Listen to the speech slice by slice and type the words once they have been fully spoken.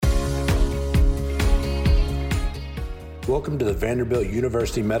Welcome to the Vanderbilt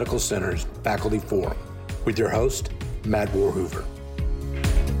University Medical Center's Faculty Forum with your host, Matt Warhoover.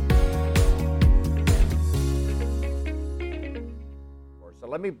 So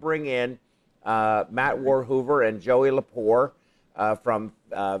let me bring in Matt Warhoover and Joey Lepore from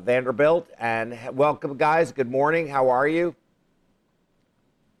Vanderbilt. And welcome, guys. Good morning. How are you?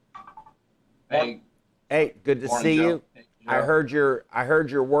 Hey, good to see you. I heard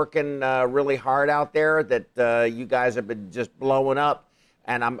you're working really hard out there. That you guys have been just blowing up,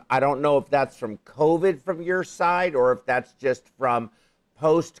 and I don't know if that's from COVID from your side or if that's just from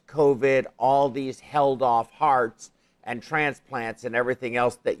post-COVID, all these held off hearts and transplants and everything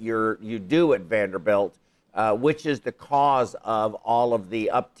else that you do at Vanderbilt, which is the cause of all of the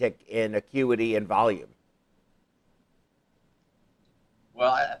uptick in acuity and volume.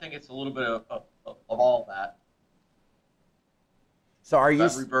 Well, I think it's a little bit of all that. So are you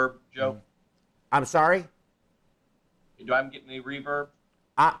reverb, Joe? I'm sorry? Do I get any reverb?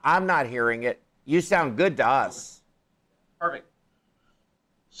 I'm not hearing it. You sound good to us. Perfect.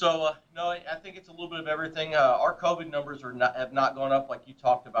 So no, I think it's a little bit of everything. Our COVID numbers have not gone up like you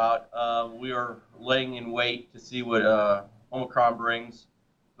talked about. We are laying in wait to see what Omicron brings,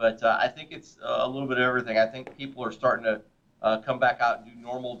 but I think it's a little bit of everything. I think people are starting to come back out and do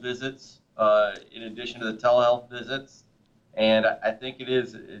normal visits in addition to the telehealth visits. And I think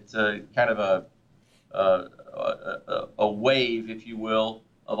it's a kind of a wave, if you will,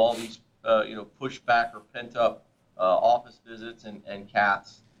 of all these pushback or pent up office visits and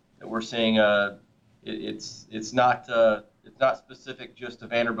caths that we're seeing. It's not specific just to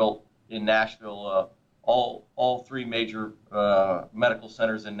Vanderbilt in Nashville. All three major medical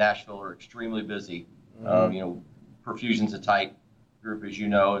centers in Nashville are extremely busy. Perfusion's a tight group, as you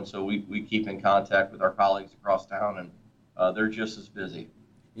know, and so we keep in contact with our colleagues across town, and they're just as busy.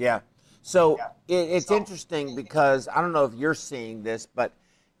 Yeah. So it's interesting because I don't know if you're seeing this, but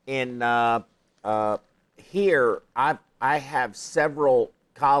in here, I have several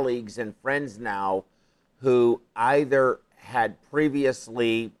colleagues and friends now who either had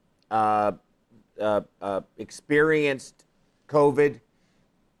previously experienced COVID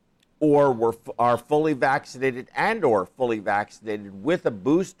or are fully vaccinated or fully vaccinated with a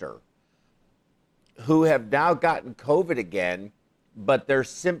booster, who have now gotten COVID again, but their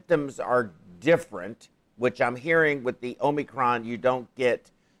symptoms are different, which I'm hearing with the Omicron, you don't get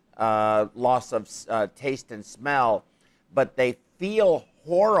loss of taste and smell, but they feel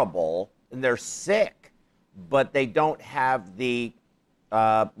horrible and they're sick, but they don't have the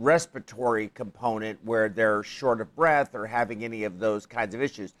respiratory component where they're short of breath or having any of those kinds of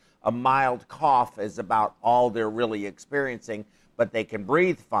issues. A mild cough is about all they're really experiencing, but they can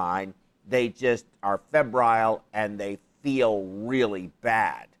breathe fine. They just are febrile and they feel really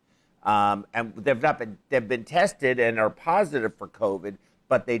bad. And they've been tested and are positive for COVID,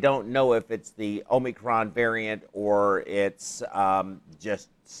 but they don't know if it's the Omicron variant or it's just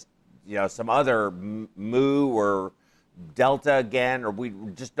some other Mu or Delta again, or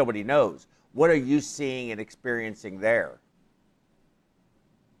nobody knows. What are you seeing and experiencing there?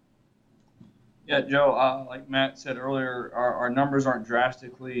 Yeah, Joe, like Matt said earlier, our numbers aren't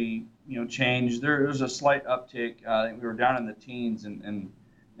drastically, changed. There's a slight uptick. I think we were down in the teens in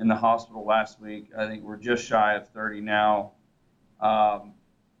the hospital last week. I think we're just shy of 30 now. I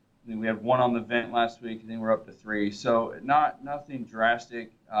think we had one on the vent last week. I think we're up to 3. So nothing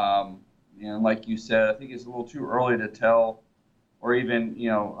drastic. Like you said, I think it's a little too early to tell, or even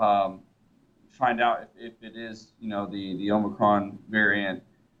find out if it is the Omicron variant.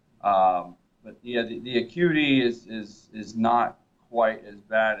 But yeah, the acuity is not quite as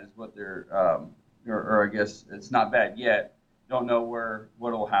bad as what they're, or I guess it's not bad yet. Don't know what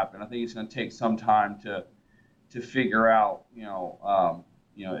will happen. I think it's going to take some time to figure out,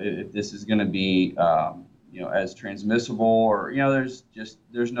 if this is going to be, as transmissible or, there's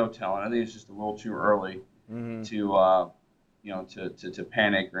no telling. I think it's just a little too early to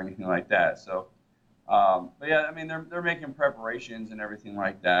panic or anything like that. So. But yeah, I mean, they're making preparations and everything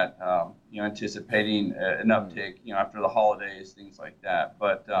like that, anticipating an uptick, after the holidays, things like that.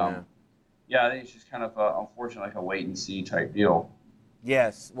 But yeah, I think it's just kind of unfortunately like a wait and see type deal.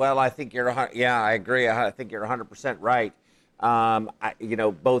 Yes. Well, I think I agree. I think you're 100% right.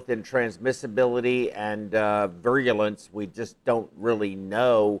 Both in transmissibility and virulence, we just don't really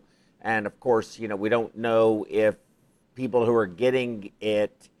know. And of course, we don't know if people who are getting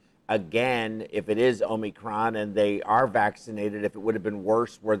it again, if it is Omicron and they are vaccinated, if it would have been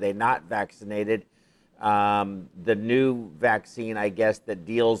worse were they not vaccinated. The new vaccine, I guess, that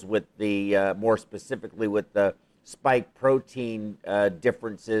deals with the more specifically with the spike protein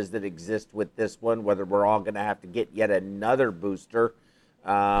differences that exist with this one, whether we're all going to have to get yet another booster.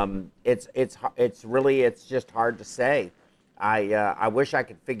 It's just hard to say. I wish I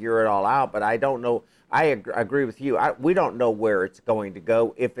could figure it all out, but I don't know. I agree with you. We don't know where it's going to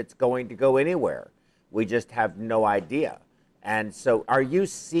go, if it's going to go anywhere. We just have no idea. And so I've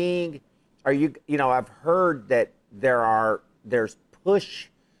heard that there's push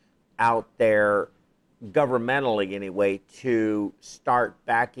out there, governmentally anyway, to start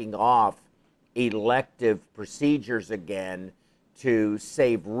backing off elective procedures again to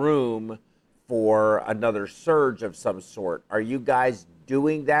save room for another surge of some sort. Are you guys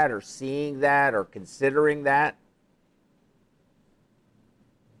doing that or seeing that or considering that?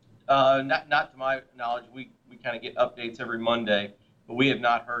 Not to my knowledge. We kind of get updates every Monday, but we have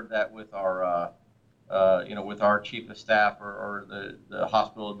not heard that with our with our chief of staff or the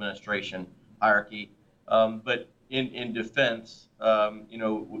hospital administration hierarchy. But in defense,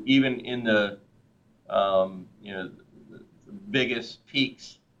 even in the biggest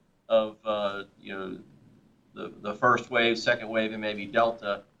peaks of the first wave, second wave, and maybe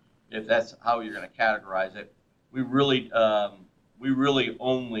Delta, if that's how you're going to categorize it, we really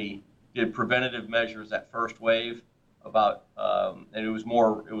only did preventative measures that first wave. And it was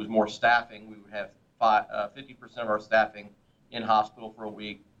more staffing. We would have 50% of our staffing in hospital for a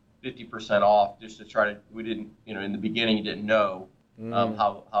week, 50% off, just to try to. We didn't, in the beginning, you didn't know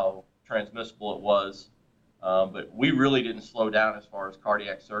how transmissible it was. But we really didn't slow down as far as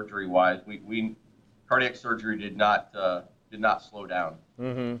cardiac surgery wise. Cardiac surgery did not slow down.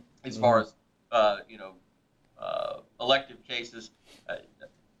 As far as elective cases,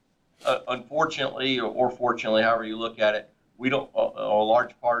 unfortunately or fortunately, however you look at it, we don't. A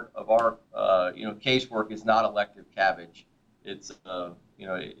large part of our casework is not elective cabbage. It's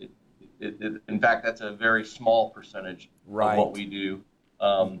in fact, that's a very small percentage of what we do.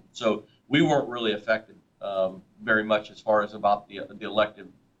 So we weren't really affected very much as far as about the elective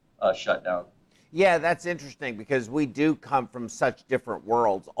shutdown. Yeah, that's interesting because we do come from such different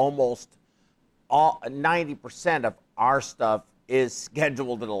worlds. Almost 90% of our stuff is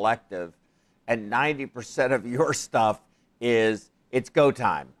scheduled and elective, and 90% of your stuff it's go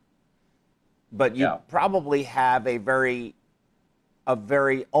time. But you probably have a very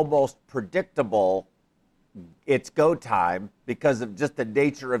almost predictable it's go time because of just the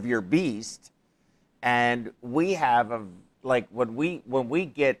nature of your beast. And we have when we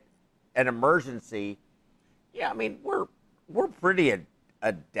get an emergency, we're pretty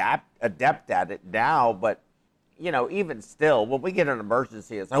adept at it now, but even still, when we get an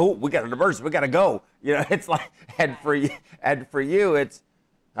emergency, it's like, oh, we got an emergency, we got to go. It's like, and for you, it's,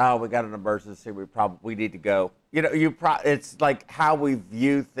 oh, we got an emergency, we need to go. It's like how we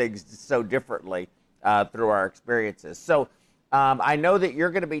view things so differently through our experiences. So I know that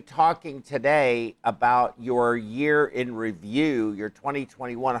you're going to be talking today about your year in review, your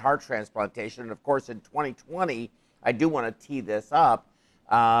 2021 heart transplantation. And of course, in 2020, I do want to tee this up.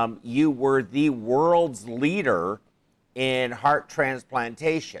 You were the world's leader in heart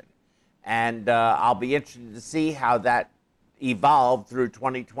transplantation. And I'll be interested to see how that evolved through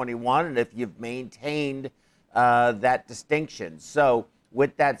 2021 and if you've maintained that distinction. So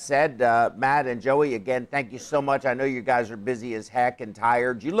with that said, Matt and Joey, again, thank you so much. I know you guys are busy as heck and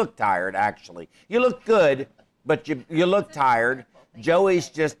tired. You look tired, actually. You look good, but you look tired. Joey's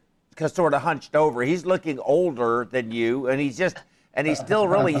just sort of hunched over. He's looking older than you, and he's still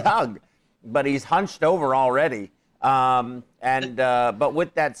really young, but he's hunched over already. But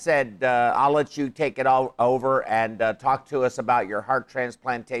with that said, I'll let you take it all over and talk to us about your heart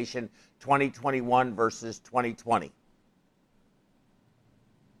transplantation 2021 versus 2020.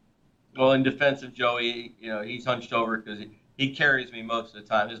 Well, in defense of Joey, he's hunched over because he carries me most of the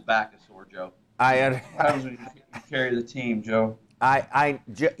time. His back is sore, Joe. What happens when you carry the team, Joe? I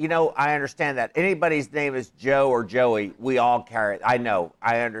understand that. Anybody's name is Joe or Joey, we all carry it. I know.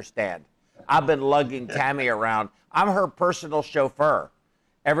 I understand. I've been lugging Tammy around. I'm her personal chauffeur.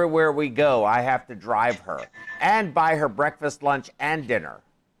 Everywhere we go, I have to drive her and buy her breakfast, lunch, and dinner.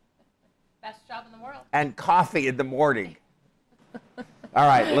 Best job in the world. And coffee in the morning. All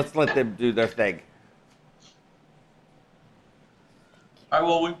right, let's let them do their thing. All right,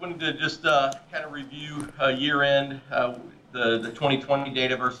 well, we wanted to just kind of review year-end, the 2020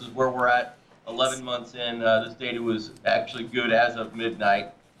 data versus where we're at 11 months in. This data was actually good as of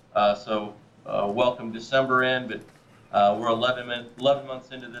midnight. So welcome December in, but we're 11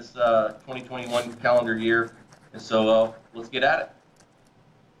 months into this 2021 calendar year. And so let's get at it.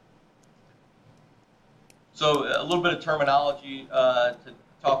 So a little bit of terminology to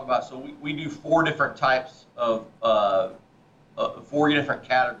talk about. So we do 4 different types of 4 different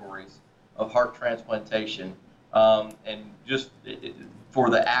categories of heart transplantation, and just for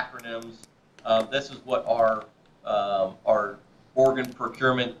the acronyms, this is what our organ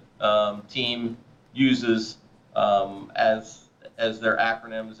procurement team uses as their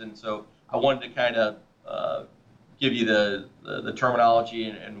acronyms, and so I wanted to kind of give you the terminology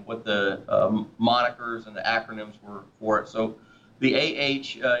and what the monikers and the acronyms were for it. So the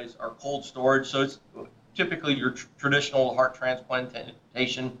AH is our cold storage. So it's typically your traditional heart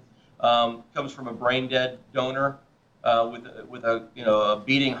transplantation comes from a brain dead donor with a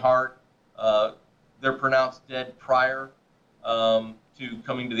beating heart. They're pronounced dead prior to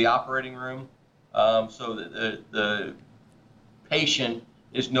coming to the operating room. So the patient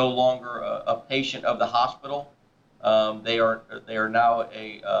is no longer a patient of the hospital. They are now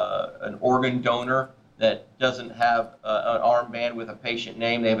an organ donor that doesn't have an armband with a patient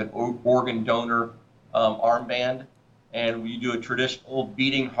name. They have an organ donor armband, and we do a traditional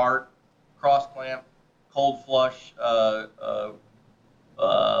beating heart, cross clamp, cold flush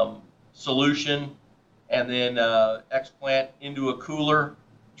solution, and then explant into a cooler,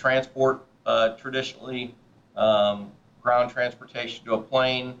 transport traditionally ground transportation to a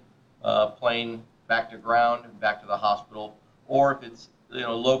plane, plane back to ground and back to the hospital, or if it's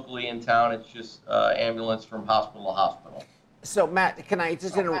locally in town, it's just ambulance from hospital to hospital. So Matt, can I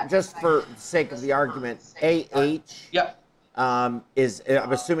just just for the sake of the argument, AH? Yep. Is,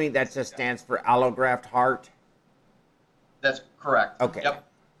 I'm assuming that just stands for allograft heart? That's correct. Okay. Yep.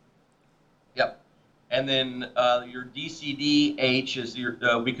 Yep. And then your DCD-H is your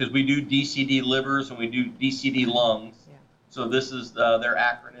because we do DCD livers and we do DCD lungs. Yeah. So this is their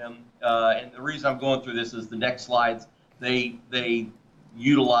acronym. And the reason I'm going through this is the next slides. They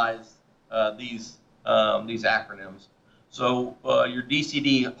utilize these acronyms. So your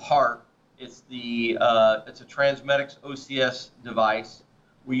DCD heart, it's a Transmedics OCS device.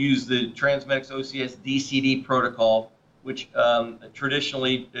 We use the Transmedics OCS DCD protocol, which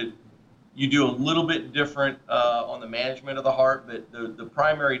traditionally you do a little bit different on the management of the heart, but the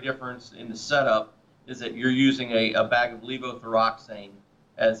primary difference in the setup is that you're using a bag of levothyroxine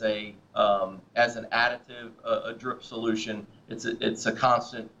as an additive, a drip solution. It's a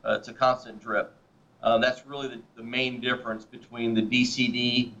constant drip. That's really the main difference between the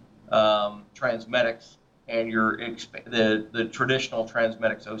DCD Transmedics and the traditional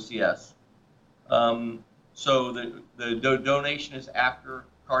Transmedics OCS. So the donation is after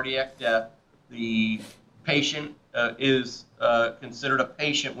cardiac death. The patient is considered a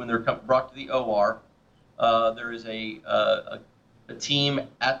patient when they're brought to the OR. There is a team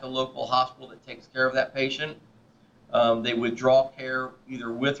at the local hospital that takes care of that patient. They withdraw care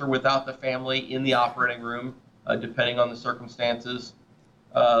either with or without the family in the operating room, depending on the circumstances.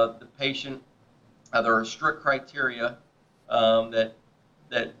 The patient, there are strict criteria that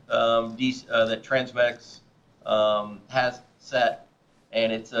Transmedics has set,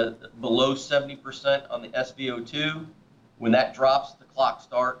 and it's below 70% on the SVO2. When that drops, the clock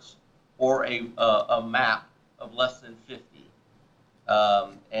starts, or a MAP of less than 50.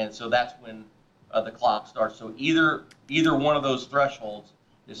 And so that's when the clock starts. So either one of those thresholds,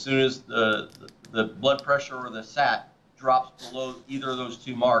 as soon as the blood pressure or the SAT drops below either of those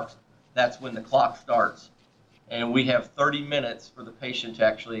 2 marks, that's when the clock starts. And we have 30 minutes for the patient to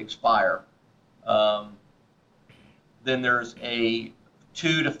actually expire. Then there's a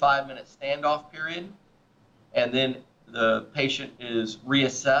 2 to 5 minute standoff period, and then the patient is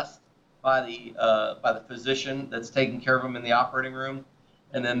reassessed by the physician that's taking care of them in the operating room,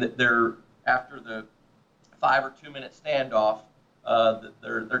 and then after the 5 or 2 minute standoff,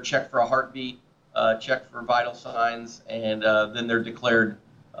 they're checked for a heartbeat, checked for vital signs, and then they're declared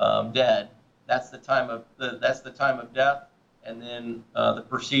dead. That's the time of death, and then the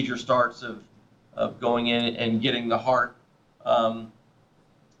procedure starts of going in and getting the heart.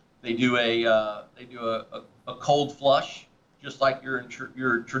 They do a cold flush, just like your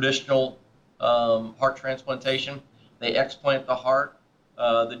traditional heart transplantation. They explant the heart.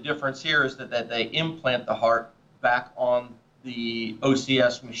 The difference here is that they implant the heart back on the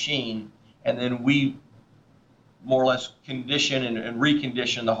OCS machine, and then we more or less condition and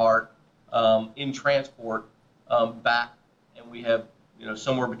recondition the heart in transport back, and we have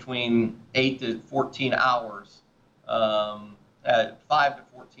somewhere between 8 to 14 hours. At 5 to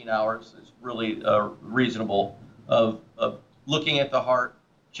 14 hours is really reasonable of looking at the heart,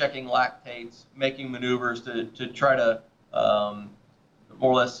 checking lactates, making maneuvers to try to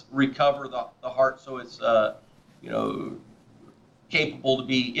more or less recover the heart so it's capable to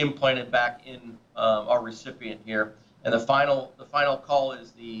be implanted back in our recipient here. And the final call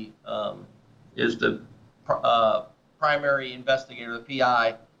is the primary investigator, the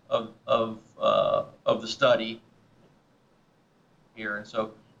PI of the study here, and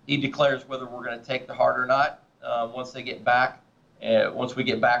so he declares whether we're going to take the heart or not. Once they get back, once we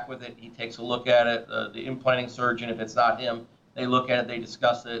get back with it, he takes a look at it. The implanting surgeon, if it's not him, they look at it, they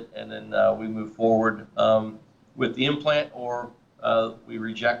discuss it, and then we move forward with the implant, or we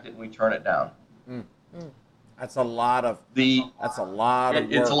reject it and we turn it down. That's a lot of work. It's a lot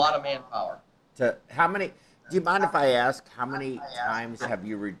of manpower. How many? Do you mind if I ask how many times have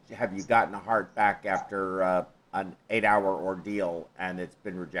you gotten a heart back after an 8-hour ordeal and it's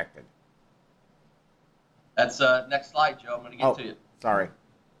been rejected? That's next slide, Joe. I'm going to get to you. Sorry.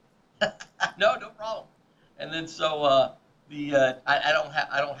 No problem. And then so I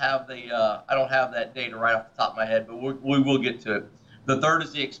don't have that data right off the top of my head, but we will get to it. The third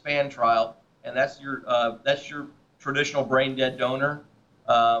is the expand trial, and that's your traditional brain dead donor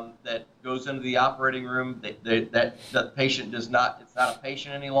that goes into the operating room. That the patient does not. It's not a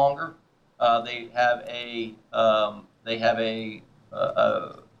patient any longer. They have a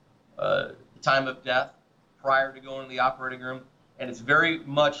time of death prior to going to the operating room, and it's very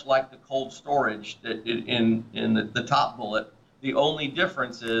much like the cold storage that in the top bullet. The only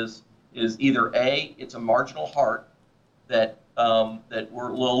difference is either A, it's a marginal heart that we're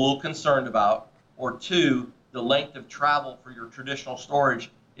a little concerned about, or two, the length of travel for your traditional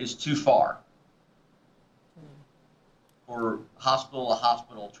storage is too far for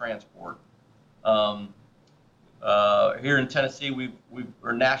hospital transport. Here in Tennessee,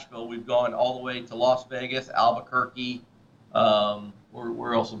 or Nashville, we've gone all the way to Las Vegas, Albuquerque.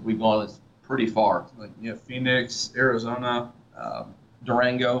 Where else have we gone? It's pretty far. Phoenix, Arizona,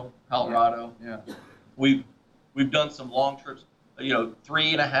 Durango, Colorado. Yeah. We've done some long trips.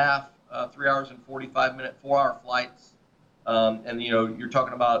 3.5, 3 hours and 45-minute, 4-hour flights. And you're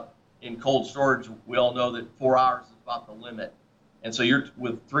talking about in cold storage. We all know that 4 hours is about the limit. And so you're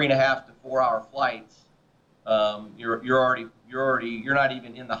with 3.5 to 4 hour flights. You're not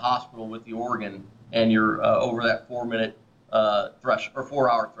even in the hospital with the organ, and you're over that 4-minute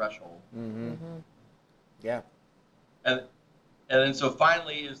 4-hour threshold. Mm-hmm. Yeah. And then so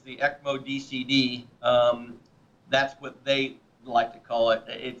finally is the ECMO DCD. That's what they like to call it.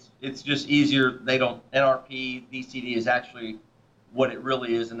 It's just easier. They don't NRP. DCD is actually what it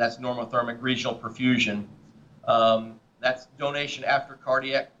really is, and that's normothermic regional perfusion. That's donation after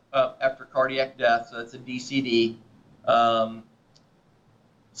cardiac death, so that's a DCD.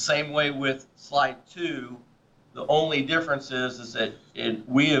 Same way with slide 2. The only difference is that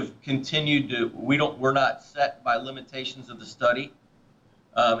we have continued to. We're not set by limitations of the study.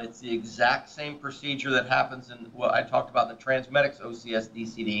 It's the exact same procedure that happens in what I talked about in the Transmedics OCS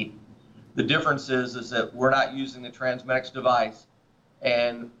DCD. The difference is that we're not using the Transmedics device,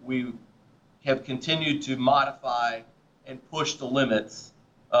 and we have continued to modify and push the limits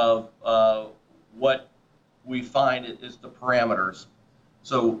of what we find is the parameters.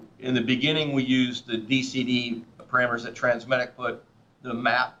 So in the beginning, we used the DCD parameters that Transmedic put, the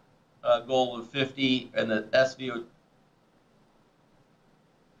MAP goal of 50 and the SVO.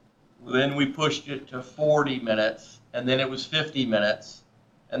 Then we pushed it to 40 minutes, and then it was 50 minutes,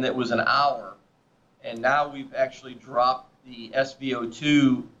 and it was an hour. And now we've actually dropped the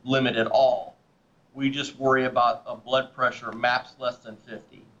SVO2 limit at all. We just worry about a blood pressure MAPS less than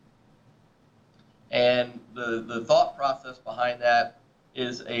 50. And the thought process behind that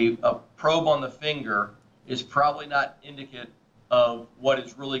is a probe on the finger is probably not indicative of what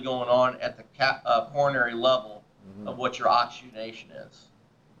is really going on at the coronary level of what your oxygenation is.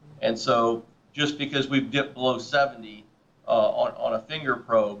 And so just because we've dipped below 70 on a finger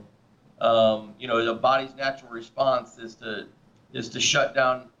probe, the body's natural response is to shut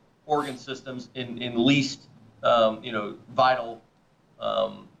down organ systems in least vital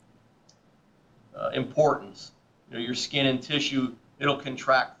importance. Your skin and tissue, it'll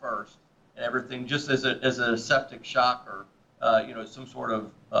contract first, and everything, just as a septic shock or some sort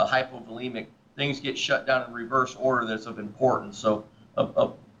of hypovolemic, things get shut down in reverse order that's of importance. So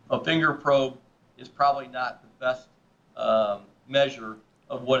a finger probe is probably not the best measure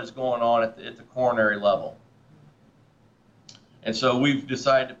of what is going on at the coronary level. And so we've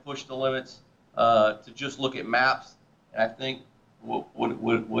decided to push the limits to just look at MAPS. And I think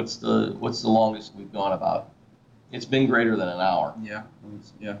what's the longest we've gone about? It's been greater than an hour. Yeah.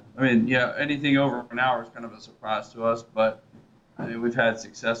 I mean, anything over an hour is kind of a surprise to us, but I mean, we've had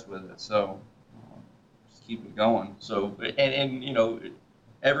success with it, so just keep it going. So and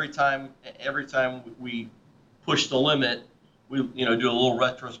every time we push the limit, we do a little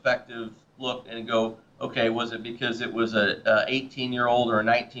retrospective look and go, Okay, was it because it was a 18-year-old or a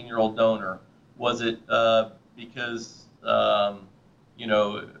 19-year-old donor? Was it because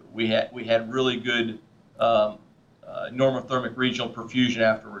we had really good normothermic regional perfusion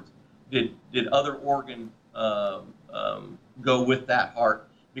afterwards? Did other organ go with that heart?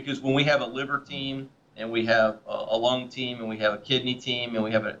 Because when we have a liver team and we have a lung team and we have a kidney team and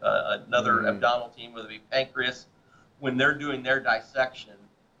we have another abdominal team, whether it be pancreas, when they're doing their dissection,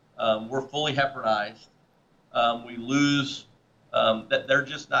 we're fully heparinized. We lose that they're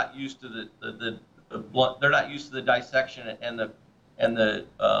just not used to the blood. They're not used to the dissection and the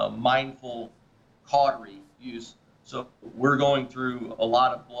mindful cautery use. So we're going through a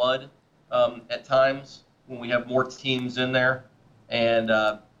lot of blood at times when we have more teams in there, and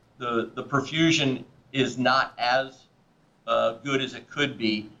the perfusion is not as good as it could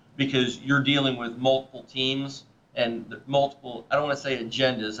be because you're dealing with multiple teams and multiple. I don't want to say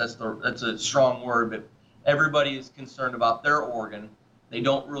agendas. That's a strong word, but everybody is concerned about their organ. They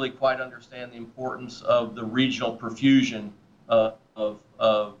don't really quite understand the importance of the regional perfusion of the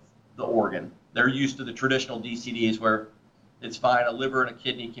organ. They're used to the traditional DCDs where it's fine. A liver and a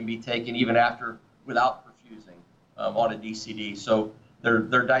kidney can be taken even after without perfusing on a DCD. So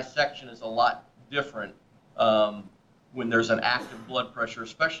their dissection is a lot different when there's an active blood pressure,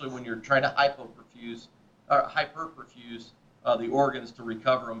 especially when you're trying to hyperperfuse the organs to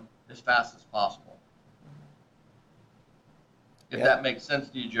recover them as fast as possible. If that makes sense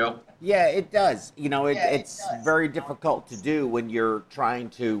to you, Joe. Yeah, it does. It's very difficult to do when you're trying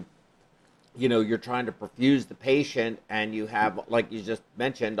to, you're trying to perfuse the patient and you have, like you just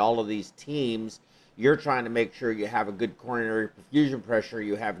mentioned, all of these teams. You're trying to make sure you have a good coronary perfusion pressure,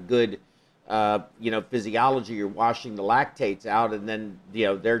 you have good, physiology. You're washing the lactates out, and then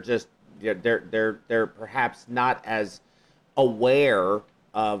they're perhaps not as aware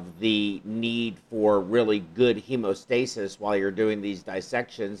of the need for really good hemostasis while you're doing these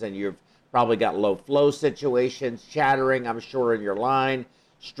dissections, and you've probably got low flow situations, chattering, I'm sure, in your line,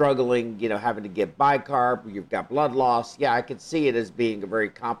 struggling, having to get bicarb, you've got blood loss. Yeah, I could see it as being a very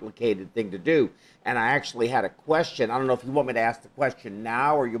complicated thing to do. And I actually had a question. I don't know if you want me to ask the question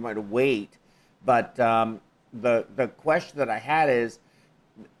now or you might wait, but the question that I had is,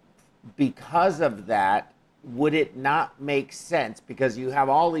 because of that, would it not make sense, because you have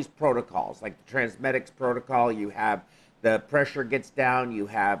all these protocols, like the Transmedics protocol, you have the pressure gets down, you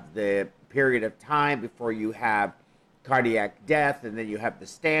have the period of time before you have cardiac death, and then you have the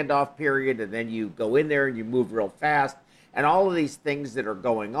standoff period, and then you go in there and you move real fast, and all of these things that are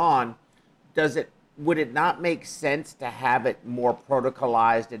going on, would it not make sense to have it more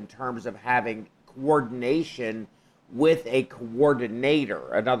protocolized in terms of having coordination with a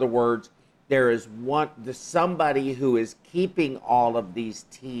coordinator? In other words, there is somebody who is keeping all of these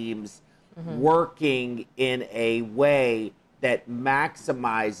teams working in a way that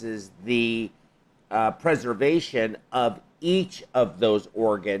maximizes the preservation of each of those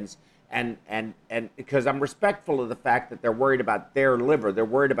organs, and because I'm respectful of the fact that they're worried about their liver, they're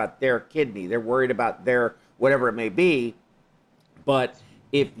worried about their kidney, they're worried about their whatever it may be, but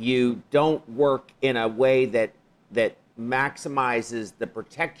if you don't work in a way that maximizes the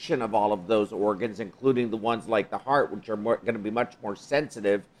protection of all of those organs, including the ones like the heart, which are going to be much more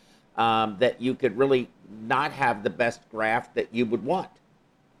sensitive, that you could really not have the best graft that you would want.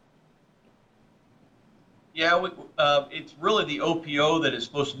 Yeah, it's really the OPO that is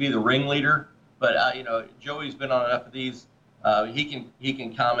supposed to be the ringleader, but Joey's been on enough of these. He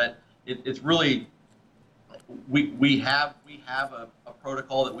can comment. It's really we have a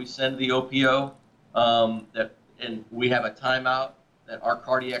protocol that we send to the OPO and we have a timeout that our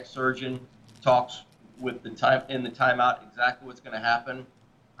cardiac surgeon talks with the timeout exactly what's going to happen.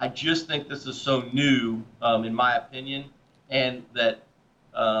 I just think this is so new, in my opinion, and that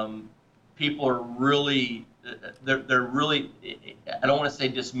people are really they're really, I don't want to say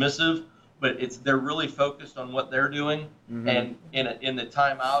dismissive, but they're really focused on what they're doing, and in the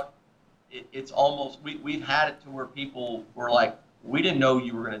timeout, it's almost we've had it to where people were like, we didn't know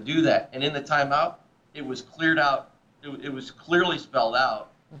you were going to do that, and in the timeout, it was cleared out. It was clearly spelled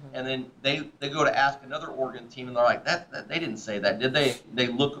out, and then they go to ask another organ team, and they're like, that they didn't say that, did they? They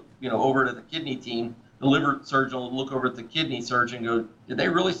look over to the kidney team. The liver surgeon will look over at the kidney surgeon and go, did they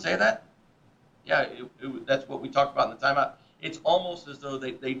really say that? Yeah, that's what we talked about in the timeout. It's almost as though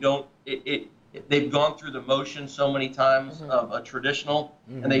they don't. They've gone through the motion so many times of a traditional,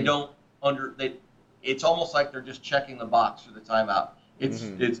 and they don't it's almost like they're just checking the box for the timeout.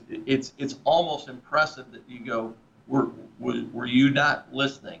 It's almost impressive that you go, were you not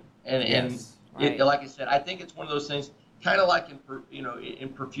listening? And like I said, I think it's one of those things, kind of like in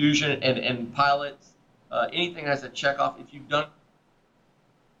perfusion and pilots anything has a check off. If you've done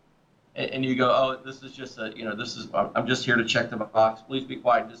and you go, oh, this is just I'm just here to check the box. Please be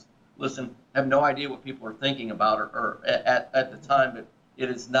quiet. Just listen. Have no idea what people are thinking about or at the time, but it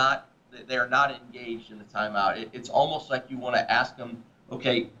is not. They are not engaged in the timeout. It's almost like you want to ask them,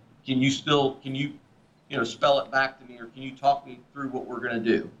 okay, can you spell it back to me, or can you talk me through what we're going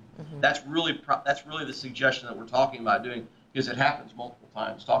to do? Mm-hmm. That's really the suggestion that we're talking about doing, because it happens multiple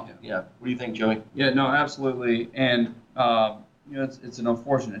times. What do you think, Joey? Yeah, no, absolutely. And it's an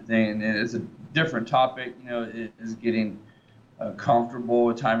unfortunate thing, and it's a different topic. It is getting comfortable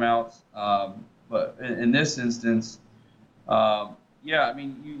with timeouts, but in this instance,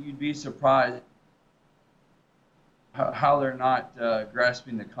 you'd be surprised how they're not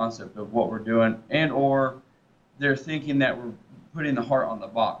grasping the concept of what we're doing, and or they're thinking that we're putting the heart on the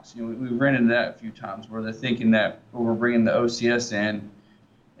box. We've ran into that a few times where they're thinking that we're bringing the OCS in,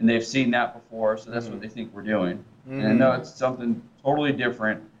 and they've seen that before, so that's what they think we're doing. And I know it's something totally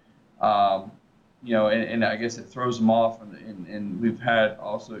different, and I guess it throws them off, and we've had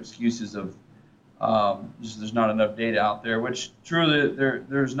also excuses of just there's not enough data out there, which truly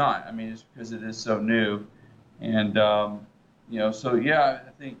there's not. I mean, it's because it is so new, and I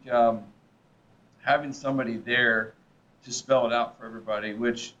think having somebody there to spell it out for everybody,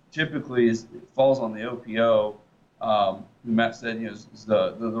 which typically falls on the OPO, who Matt said is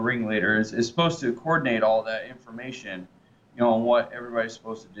the ringleader, is supposed to coordinate all that information, on what everybody's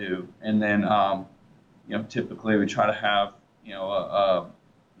supposed to do, and then typically we try to have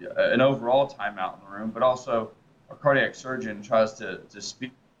an overall timeout in the room, but also our cardiac surgeon tries to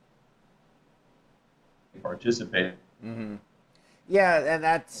speak, participate. Mm-hmm. Yeah, and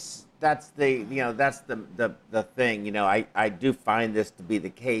that's the thing. I do find this to be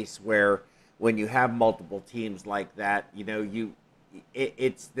the case where when you have multiple teams like that,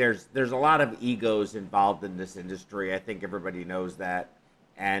 there's a lot of egos involved in this industry. I think everybody knows that,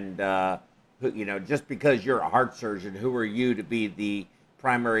 and just because you're a heart surgeon, who are you to be the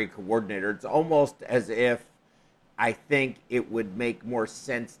primary coordinator? It's almost as if I think it would make more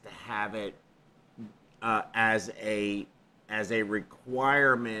sense to have it as a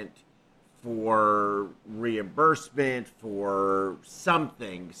requirement for reimbursement, for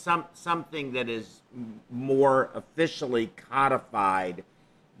something that is more officially codified,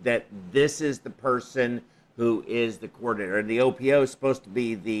 that this is the person who is the coordinator. And the OPO is supposed to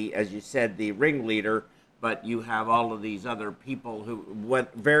be as you said, the ringleader, but you have all of these other people who,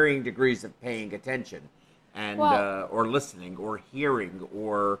 varying degrees of paying attention and or listening or hearing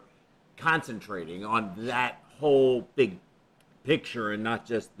or concentrating on that whole big picture and not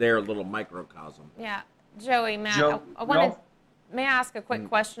just their little microcosm. Yeah. Joey, Matt, may I ask a quick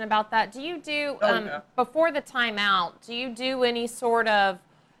question about that? Do you do, before the timeout, do you do any sort of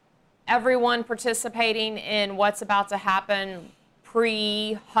everyone participating in what's about to happen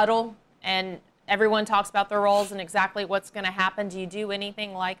pre-huddle, and everyone talks about their roles and exactly what's going to happen? Do you do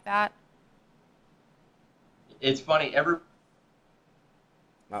anything like that? It's funny. Everybody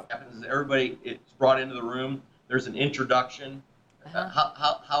it's brought into the room. There's an introduction.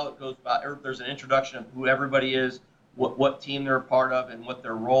 How it goes about. There's an introduction of who everybody is, what team they're a part of, and what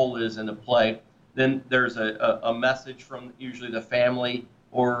their role is in the play. Then there's a message from usually the family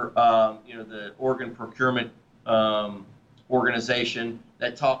or the organ procurement organization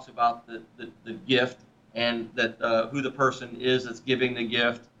that talks about the gift and that who the person is that's giving the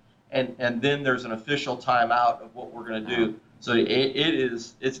gift, and then there's an official timeout of what we're going to do. So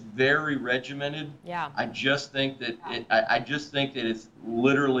it's very regimented. Yeah. I just think that it's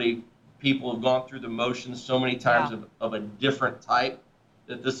literally people have gone through the motions so many times of a different type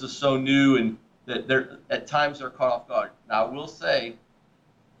that this is so new, and that at times they're caught off guard. Now I will say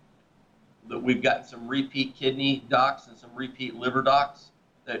that we've got some repeat kidney docs and some repeat liver docs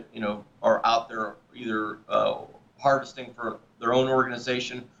that are out there either harvesting for their own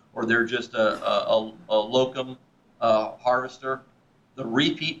organization or they're just a locum harvester. The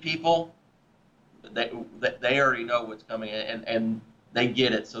repeat people, they already know what's coming and they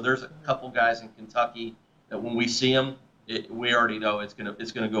get it. So there's a couple guys in Kentucky that when we see them, we already know it's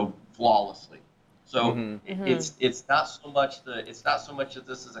gonna go flawlessly. So it's not so much that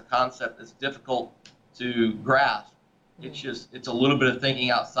this is a concept that's difficult to grasp. It's a little bit of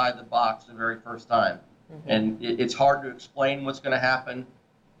thinking outside the box the very first time, and it's hard to explain what's going to happen.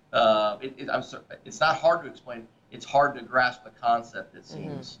 It's not hard to explain. It's hard to grasp the concept, it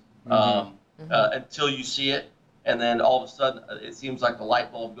seems, until you see it, and then all of a sudden it seems like the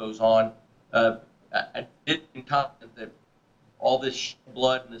light bulb goes on. I didn't comment that all this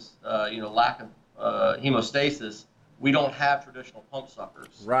blood and this lack of hemostasis, we don't have traditional pump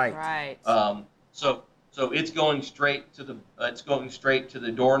suckers. Right. So So it's going straight to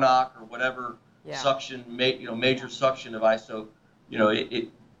the door knock or whatever suction, major suction device. So,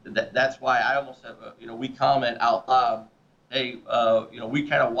 that's why I almost have, we comment out loud, hey, we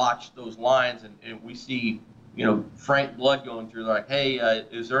kind of watch those lines and we see, frank blood going through. Like, hey,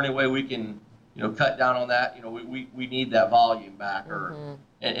 is there any way we can, cut down on that? We need that volume back.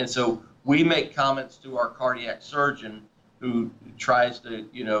 And so we make comments to our cardiac surgeon who tries to,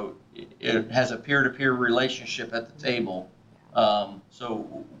 it has a peer-to-peer relationship at the table.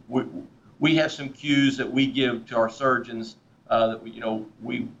 So we have some cues that we give to our surgeons that we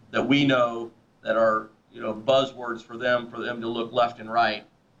know that are buzzwords for them to look left and right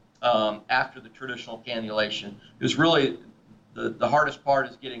after the traditional cannulation. Because really the hardest part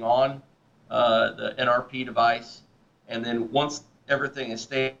is getting on the NRP device, and then once everything is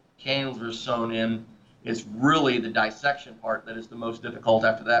stable, cannulas are sewn in, it's really the dissection part that is the most difficult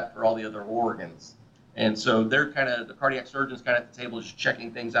after that for all the other organs. And so they're the cardiac surgeons kind of at the table just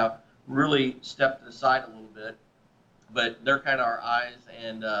checking things out, really step to the side a little bit, but they're kind of our eyes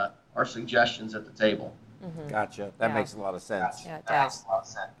and our suggestions at the table. Gotcha. That makes a lot of sense. Yeah, it does.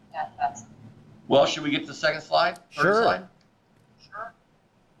 Well, should we get to the second slide? Sure. Slide? Sure.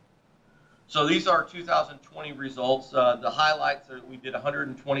 So these are 2020 results. The highlights are we did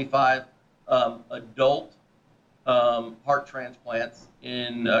 125 adult heart transplants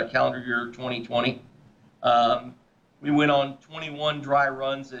in calendar year 2020. We went on 21 dry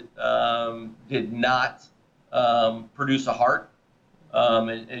runs that did not produce a heart.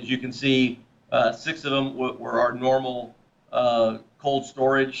 And as you can see, 6 of them were our normal cold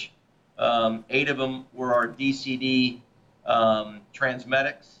storage. 8 of them were our DCD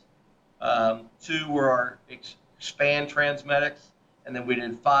transmedics. 2 were our expand transmedics. And then we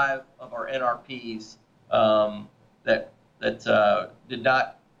did 5 of our NRPs that did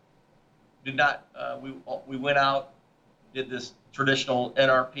not. We went out, did this traditional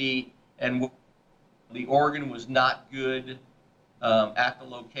NRP, and the organ was not good at the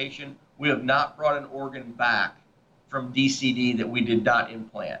location. We have not brought an organ back from DCD that we did not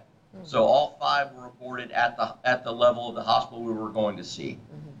implant. So all 5 were aborted at the level of the hospital we were going to see.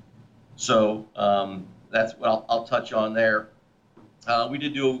 So that's what I'll touch on there. We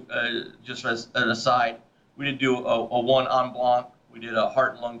did do, just as an aside, we did do a 1 en blanc. We did a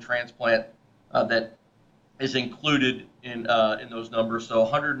heart and lung transplant that is included in those numbers. So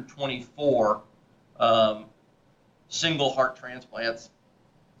 124 single heart transplants,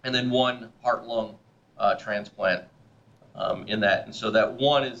 and then 1 heart-lung transplant in that. And so that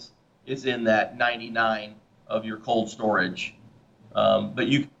 1 is in that 99 of your cold storage. But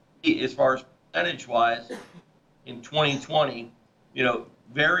you, as far as percentage-wise, in 2020,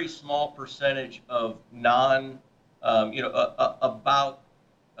 very small percentage of about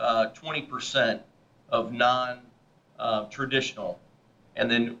 20% of non-traditional.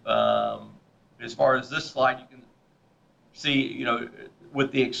 And then as far as this slide, you can see,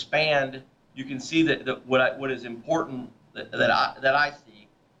 with the expand, you can see that what is important that I see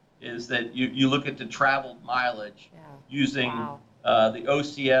is that you look at the traveled mileage using the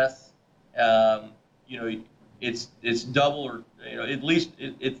OCS. It's double or at least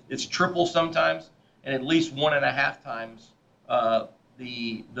it's triple sometimes, and at least 1.5 times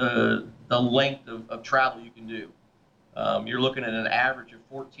the length of travel you can do. You're looking at an average of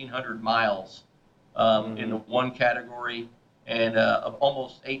 1,400 miles in the one category, and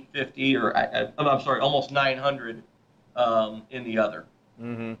almost 850 almost 900 in the other.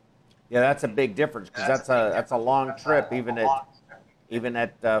 Yeah, that's a big difference because that's a long trip, even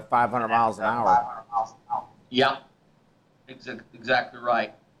at 500 miles an hour. Yeah, exactly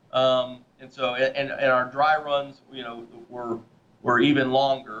right. And so, and our dry runs, were even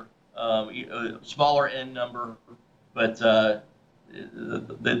longer, smaller end number, but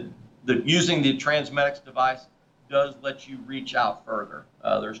using the transmedics device does let you reach out further.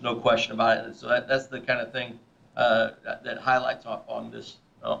 There's no question about it. And so that's the kind of thing that highlights on this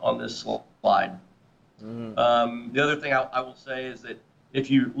slide. The other thing I will say is that if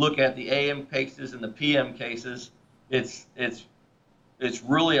you look at the AM cases and the PM cases, it's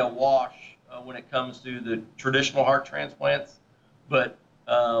really a wash when it comes to the traditional heart transplants. But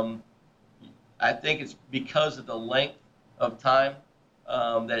I think it's because of the length of time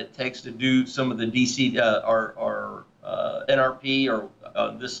that it takes to do some of the DC or NRP, or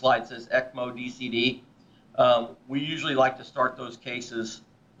this slide says ECMO DCD. We usually like to start those cases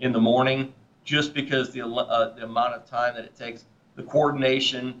in the morning, just because the amount of time that it takes, the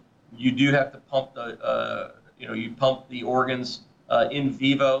coordination. You do have to pump you pump the organs in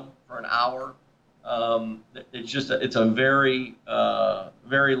vivo for an hour. It's a very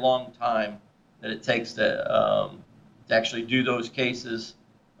very long time that it takes to actually do those cases.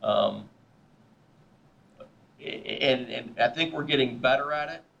 And I think we're getting better at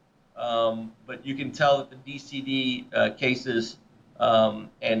it. But you can tell that the DCD cases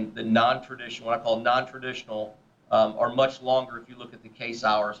and the non-traditional, what I call non-traditional, are much longer if you look at the case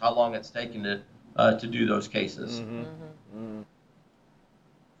hours, how long it's taken to do those cases. Mm-hmm. Mm-hmm.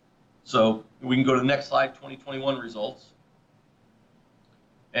 So we can go to the next slide, 2021 results.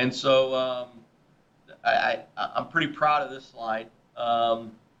 And so I'm pretty proud of this slide.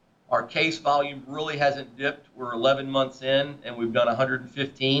 Our case volume really hasn't dipped. We're 11 months in, and we've done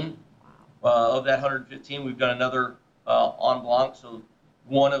 115. Of that 115, we've done another en blanc. So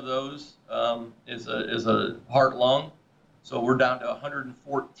one of those is a heart lung. So we're down to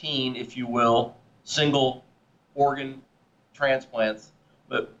 114, if you will, single organ transplants.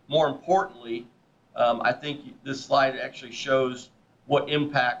 But more importantly, I think this slide actually shows what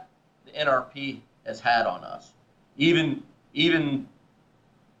impact the NRP has had on us. Even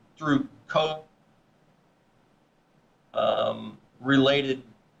through COVID related,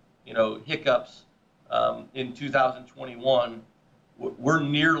 hiccups in 2021, we're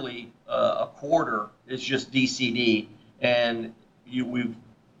nearly a quarter is just DCD, and we've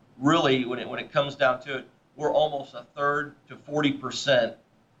really, when it comes down to it, we're almost a third to 40%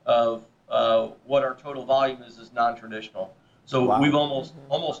 of what our total volume is non-traditional. So Wow. we've almost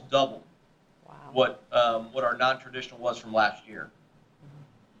doubled Wow. what our non-traditional was from last year.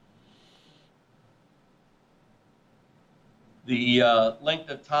 The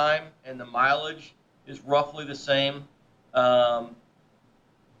length of time and the mileage is roughly the same. Nothing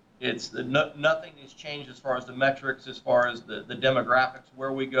has changed as far as the metrics, as far as the demographics,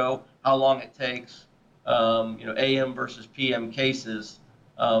 where we go, how long it takes, AM versus PM cases.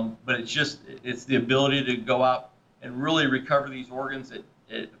 But it's the ability to go out and really recover these organs that,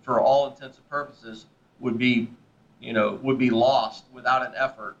 for all intents and purposes, would be lost without an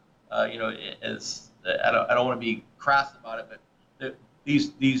effort. I don't want to be crass about it, but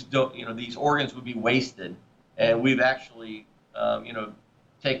these organs would be wasted, and we've actually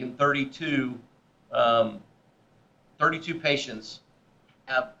taken 32 patients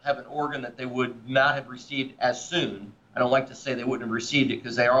have an organ that they would not have received as soon. I don't like to say they wouldn't have received it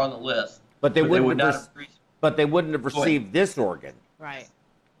because they are on the list, But they wouldn't have Go received this organ. Right.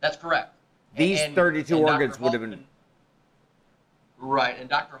 That's correct. These 32 organs would have been. Right, and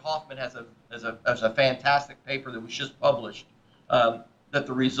Dr. Hoffman has a fantastic paper that was just published that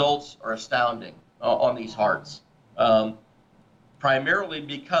the results are astounding on these hearts, primarily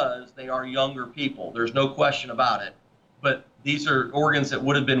because they are younger people. There's no question about it. But these are organs that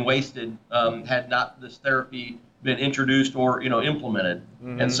would have been wasted had not this therapy been introduced or implemented.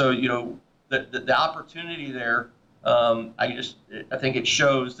 Mm-hmm. And so the opportunity there, I think it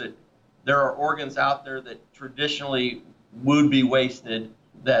shows that there are organs out there that traditionally would be wasted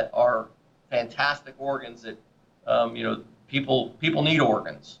that are fantastic organs that people need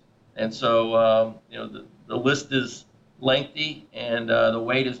organs, and so the list is lengthy and the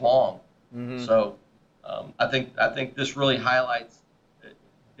wait is long. Mm-hmm. So I think this really highlights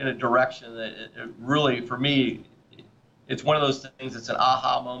in a direction that it really, for me, it's one of those things. It's an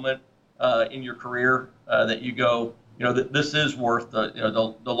aha moment in your career that you go, this is worth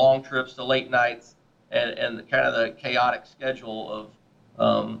the long trips, the late nights, and the kind of the chaotic schedule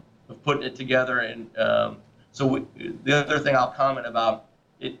of putting it together. And so the other thing I'll comment about,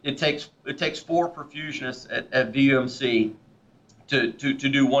 it takes 4 perfusionists at VUMC to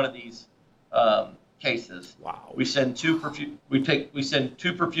do one of these cases. Wow. We send 2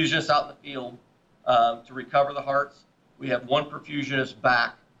 perfusionists out in the field to recover the hearts. We have 1 perfusionist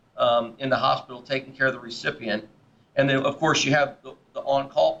back in the hospital taking care of the recipient, and then of course you have the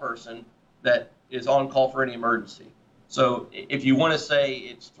on-call person that is on call for any emergency. So if you want to say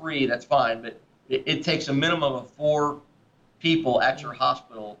it's 3, that's fine, but it takes a minimum of 4 people at your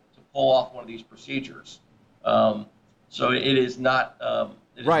hospital to pull off one of these procedures. So it is not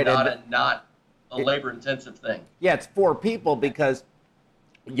not a labor-intensive thing. Yeah, it's 4 people because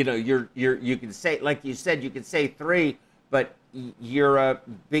you can say, like you said, you could say 3, but you're a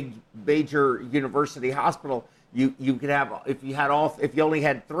big major university hospital. You could have, if you only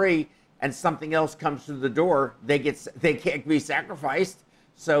had 3 and something else comes through the door, they can't be sacrificed.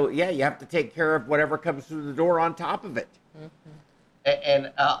 So yeah, you have to take care of whatever comes through the door on top of it. Mm-hmm.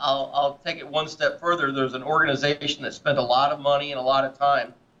 And I'll take it one step further. There's an organization that spent a lot of money and a lot of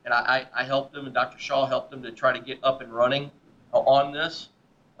time, and I helped them, and Dr. Shaw helped them to try to get up and running on this.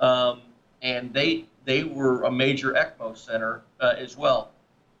 And they were a major ECMO center as well.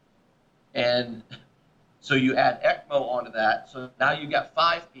 And so you add ECMO onto that, so now you've got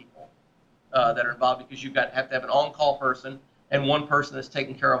 5 people. that are involved because you have to have an on-call person and one person that's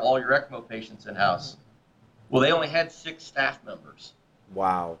taking care of all your ECMO patients in-house. Well, they only had 6 staff members.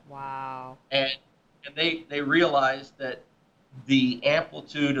 Wow. Wow. And they realized that the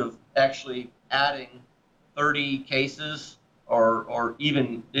amplitude of actually adding 30 cases or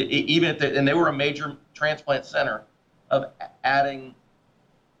even if and they were a major transplant center, of adding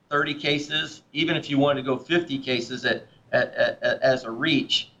 30 cases, even if you wanted to go 50 cases as a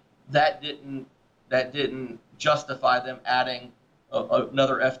reach, that didn't justify them adding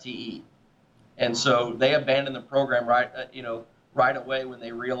another FTE. And so they abandoned the program right away when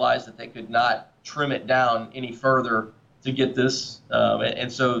they realized that they could not trim it down any further to get this.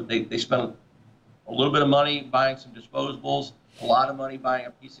 And so they spent a little bit of money buying some disposables, a lot of money buying a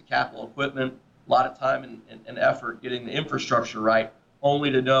piece of capital equipment, a lot of time and effort getting the infrastructure right,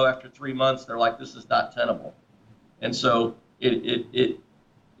 only to know after 3 months they're like, this is not tenable. And so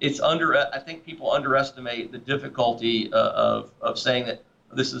it's I think people underestimate the difficulty of saying that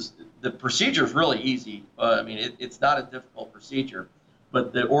the procedure is really easy. I mean, it's not a difficult procedure,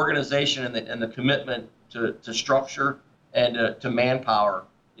 but the organization and the commitment to structure and to manpower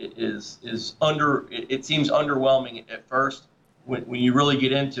it seems underwhelming at first. When you really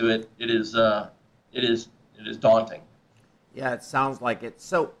get into it, it is daunting. Yeah, it sounds like it.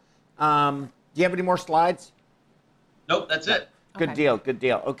 So, do you have any more slides? Nope, that's it. Good deal. Good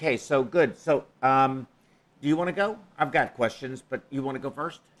deal. Okay, so good. So, do you want to go? I've got questions, but you want to go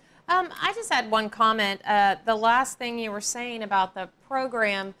first? I just had one comment. The last thing you were saying about the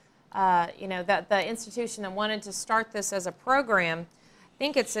program, that the institution that wanted to start this as a program, I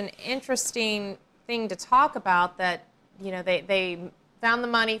think it's an interesting thing to talk about that, they found the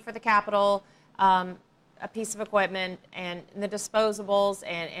money for the capital, a piece of equipment, and the disposables,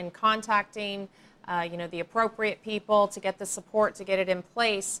 and contacting, the appropriate people to get the support to get it in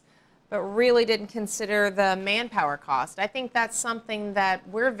place, but really didn't consider the manpower cost. I think that's something that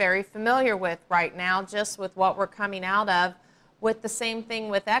we're very familiar with right now, just with what we're coming out of, with the same thing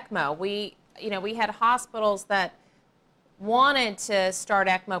with ECMO. We had hospitals that wanted to start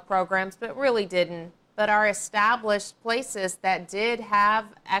ECMO programs, but really didn't. But our established places that did have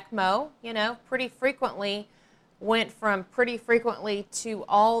ECMO, pretty frequently, went from pretty frequently to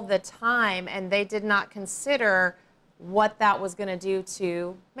all the time, and they did not consider what that was going to do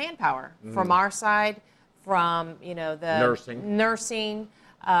to manpower from our side, from the nursing,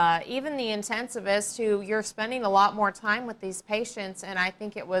 even the intensivists, who you're spending a lot more time with these patients, and I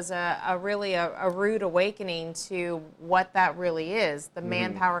think it was a really rude awakening to what that really is, the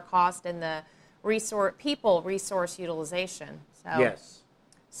manpower cost and the resource utilization. So, yes.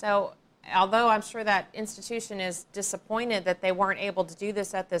 So although I'm sure that institution is disappointed that they weren't able to do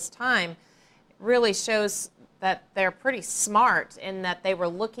this at this time, it really shows that they're pretty smart in that they were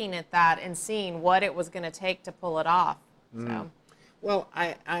looking at that and seeing what it was going to take to pull it off. So. Well,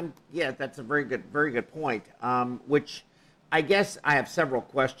 that's a very good point. Which I guess I have several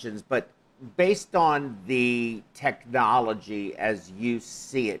questions, but based on the technology as you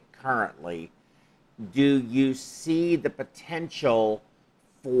see it currently, do you see the potential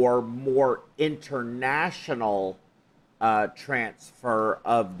for more international transfer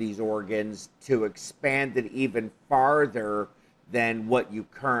of these organs to expand it even farther than what you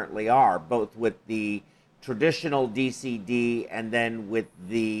currently are, both with the traditional DCD and then with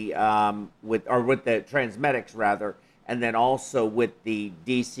the with the transmedics rather, and then also with the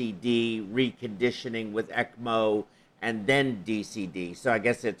DCD reconditioning with ECMO and then DCD. So I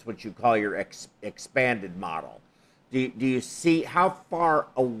guess it's what you call your expanded model. Do you see, how far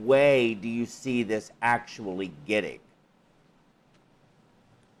away do you see this actually getting?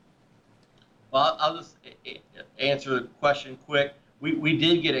 Well, I'll just answer the question quick. We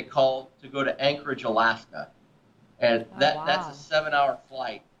did get a call to go to Anchorage, Alaska, and that's a 7-hour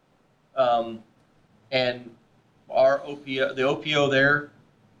flight. And our OPO, the OPO there,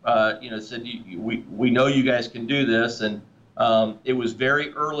 said we know you guys can do this, and it was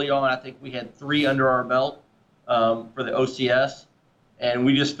very early on. I think we had 3 under our belt for the OCS, and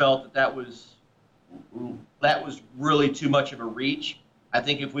we just felt that was really too much of a reach. I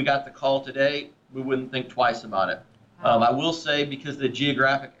think if we got the call today, we wouldn't think twice about it. I will say, because the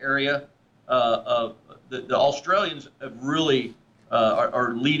geographic area of the Australians have really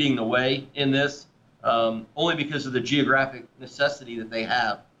are leading the way in this, only because of the geographic necessity that they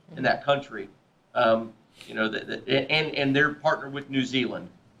have in that country. And they're partnered with New Zealand,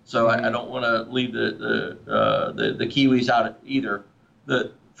 so I don't want to leave the Kiwis out either.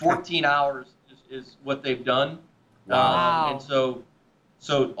 The 14 hours is what they've done. Wow. And so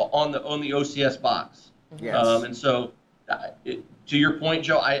on the OCS box. Yes. And so to your point,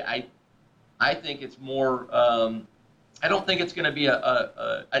 Joe, I I think it's more. I don't think it's going to be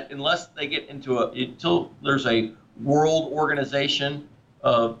unless they get into until there's a world organization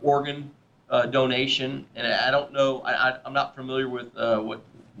of organ donation, and I don't know. I'm not familiar with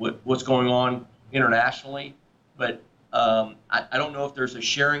what's going on internationally, but I don't know if there's a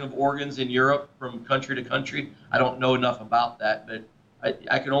sharing of organs in Europe from country to country. I don't know enough about that, but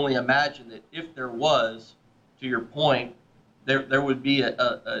I can only imagine that if there was, to your point, there would be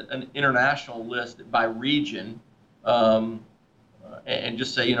an international list by region, and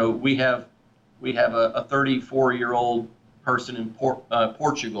just say, we have a 34-year-old person in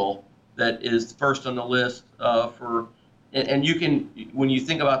Portugal that is first on the list for, and you can, when you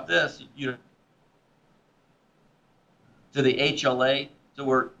think about this, to the HLA, so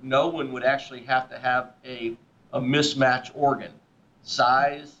where no one would actually have to have a mismatched organ.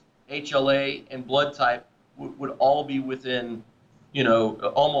 Size, HLA, and blood type would all be within,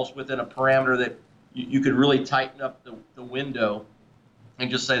 almost within a parameter that you could really tighten up the window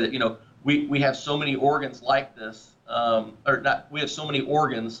and just say that, we have so many organs like this, we have so many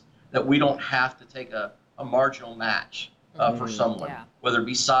organs that we don't have to take a marginal match for someone, whether it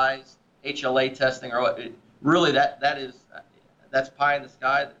be size, HLA testing, or really that's pie in the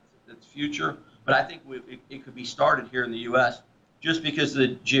sky, that's future. But I think it could be started here in the U.S. just because of the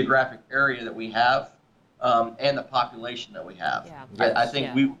geographic area that we have and the population that we have. Yeah. I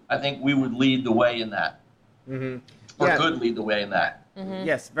think we would lead the way in that, or could lead the way in that. Mm-hmm.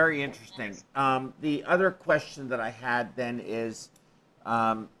 Yes, very interesting. The other question that I had then is,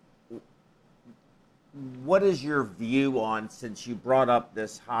 what is your view on, since you brought up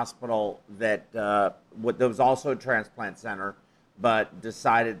this hospital that was also a transplant center, but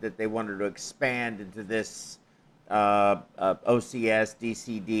decided that they wanted to expand into this OCS,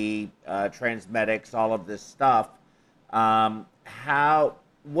 DCD, transmedics, all of this stuff.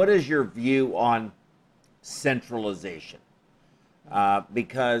 What is your view on centralization?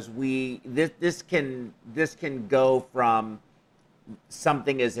 Because this can go from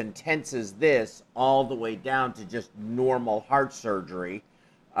something as intense as this all the way down to just normal heart surgery,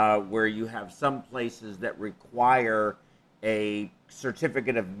 where you have some places that require a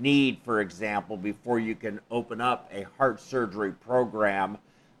certificate of need, for example, before you can open up a heart surgery program,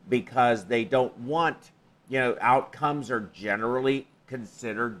 because they don't want, outcomes are generally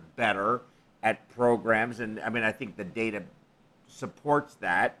considered better at programs. And I mean, I think the data supports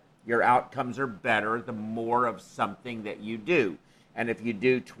that. Your outcomes are better the more of something that you do. And if you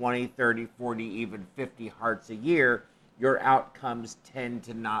do 20, 30, 40, even 50 hearts a year, your outcomes tend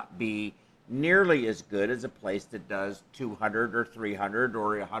to not be nearly as good as a place that does 200 or 300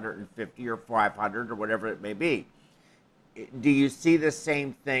 or 150 or 500 or whatever it may be. Do you see the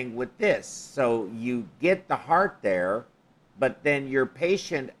same thing with this? So you get the heart there, but then your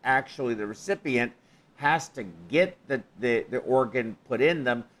patient, actually the recipient, has to get the organ put in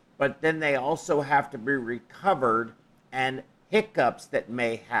them, but then they also have to be recovered, and hiccups that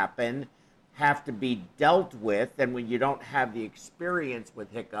may happen have to be dealt with. And when you don't have the experience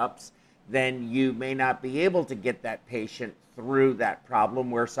with hiccups, then you may not be able to get that patient through that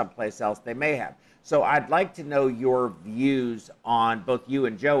problem where someplace else they may have. So I'd like to know your views on, both you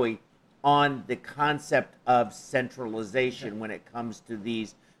and Joey, on the concept of centralization when it comes to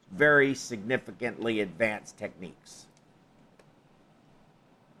these very significantly advanced techniques.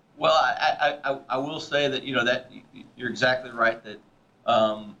 Well, I will say that, that you're exactly right, that,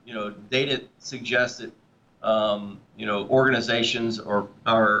 data suggests that, organizations or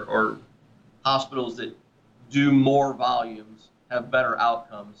hospitals that do more volumes have better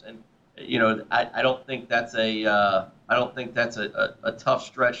outcomes. And, I don't think that's a tough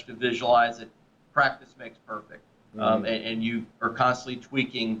stretch to visualize it. Practice makes perfect. And you are constantly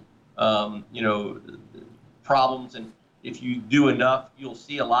tweaking, problems, and if you do enough, you'll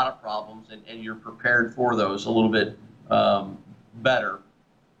see a lot of problems, and you're prepared for those a little bit better.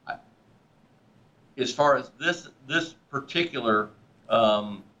 As far as this particular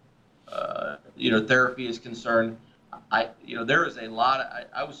therapy is concerned, there is a lot.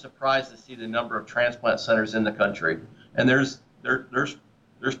 I was surprised to see the number of transplant centers in the country, and there's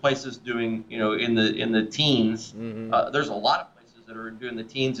places doing in the teens. There's a lot of places that are doing the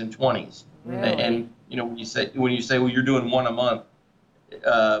teens and 20s. Really? And when you say well, you're doing one a month,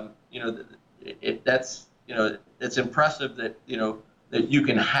 it's impressive that that you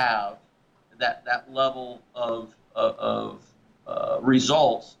can have that level of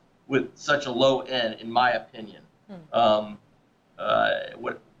results with such a low end, in my opinion. What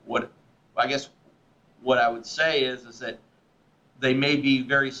I guess what I would say is that they may be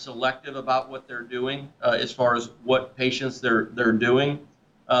very selective about what they're doing as far as what patients they're doing.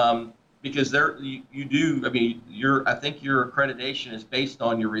 because you do. I mean, I think your accreditation is based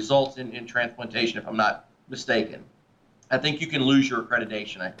on your results in transplantation, if I'm not mistaken. I think you can lose your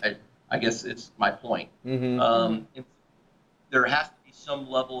accreditation. I guess it's my point. There has to be some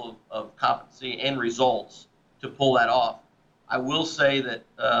level of competency and results to pull that off. I will say that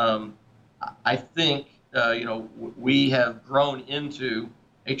I think we have grown into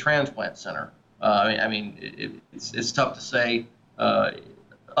a transplant center. I mean, it's tough to say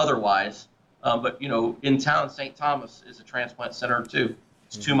otherwise, but in town, St. Thomas is a transplant center too.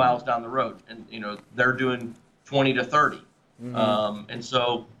 It's 2 miles down the road, and they're doing 20 to 30. And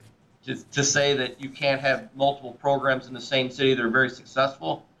so to say that you can't have multiple programs in the same city that are very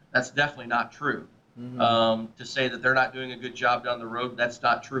successful, that's definitely not true. To say that they're not doing a good job down the road, that's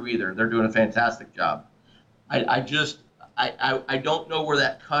not true either. They're doing a fantastic job. I don't know where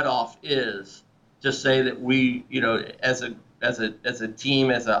that cutoff is to say that we, as a team,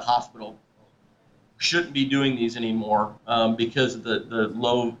 as a hospital, shouldn't be doing these anymore because of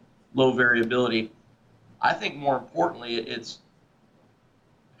the low variability. I think more importantly, it's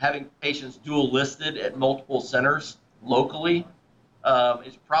having patients dual listed at multiple centers locally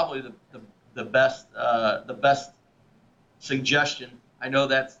is probably the best suggestion. I know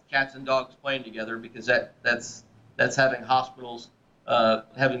that's cats and dogs playing together, because that's having hospitals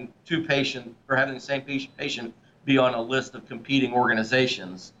having two patients, or having the same patient be on a list of competing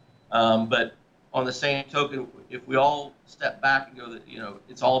organizations. But on the same token, if we all step back and go that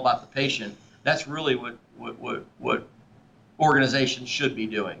it's all about the patient, that's really what organizations should be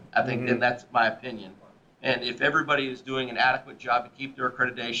doing. I think and that's my opinion. And if everybody is doing an adequate job to keep their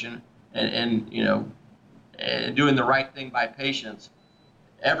accreditation and doing the right thing by patients,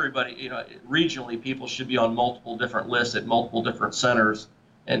 everybody, regionally, people should be on multiple different lists at multiple different centers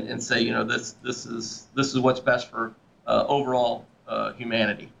and say, this is what's best for overall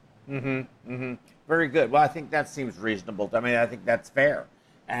humanity. Very good. Well, I think that seems reasonable. I mean, I think that's fair,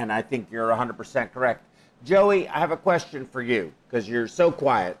 and I think you're 100% correct. Joey, I have a question for you, because you're so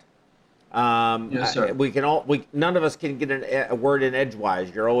quiet. Yes, sir. None of us can get a word in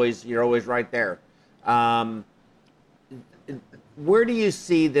edgewise. You're always right there. Where do you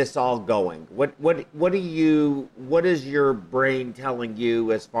see this all going? What is your brain telling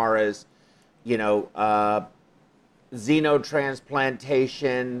you as far as,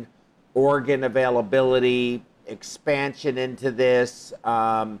 xenotransplantation, organ availability, expansion into this,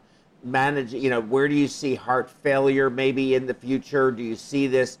 where do you see heart failure maybe in the future? Do you see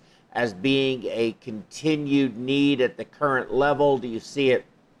this as being a continued need at the current level? Do you see it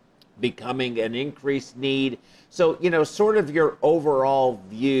becoming an increased need? So, sort of your overall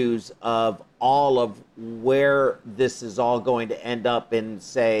views of all of where this is all going to end up in,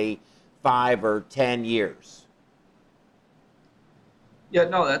 say, 5 or 10 years. Yeah,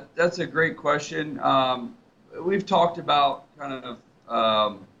 no, that's a great question. We've talked about kind of,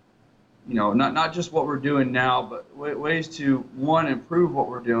 not just what we're doing now, but ways to, one, improve what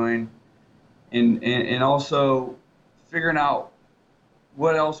we're doing, and also figuring out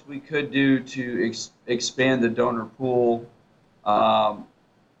what else we could do to expand the donor pool, and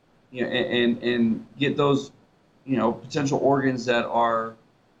get those, potential organs that are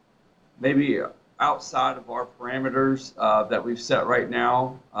maybe outside of our parameters that we've set right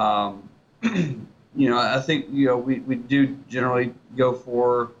now. I think we do generally go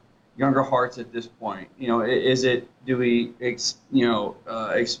for younger hearts at this point. Do we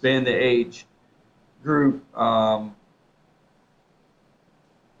expand the age group?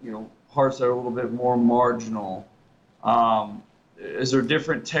 Hearts that are a little bit more marginal. Is there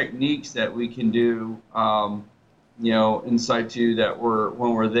different techniques that we can do, in situ that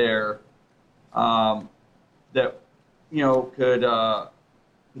when we're there, that could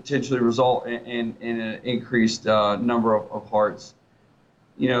potentially result in an increased number of hearts.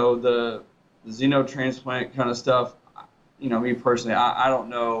 The xenotransplant kind of stuff. Me personally, I don't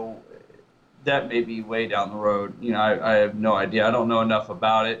know. That may be way down the road. I have no idea. I don't know enough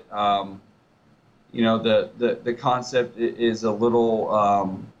about it. The concept is a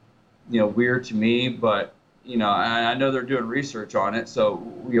little weird to me, but I know they're doing research on it, so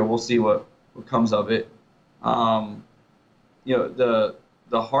we'll see what comes of it. The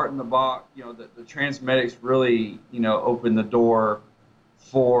heart in the box, the transmedics really opened the door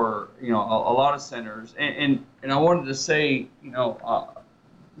for a lot of centers, and I wanted to say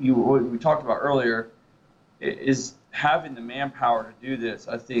what we talked about earlier is having the manpower to do this.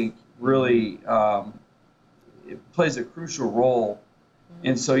 I think really it plays a crucial role,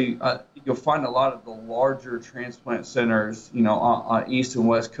 and so you'll find a lot of the larger transplant centers on East and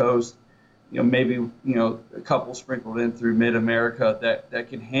West Coast maybe, a couple sprinkled in through Mid-America that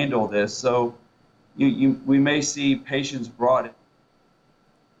can handle this. So we may see patients brought in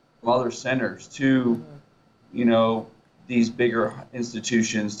from other centers to, these bigger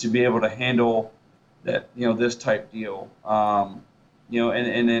institutions to be able to handle that, this type deal, and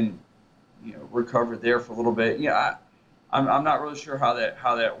then, recover there for a little bit. Yeah, I'm not really sure how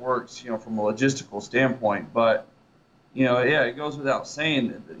that works, from a logistical standpoint, but, it goes without saying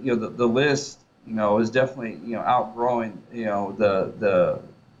that, the list, is definitely, outgrowing, the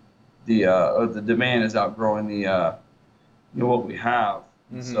demand is outgrowing the, what we have.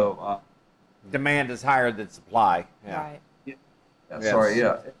 Mm-hmm. So, demand is higher than supply. Yeah. Right. Yeah. Yes. Sorry.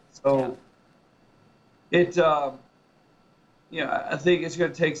 Yeah. So it, I think it's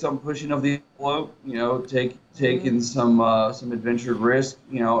going to take some pushing of the envelope. Taking some adventured risk.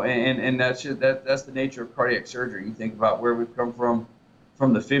 And that's the nature of cardiac surgery. You think about where we've come from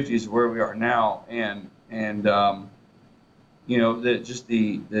the 50s to where we are now, and that just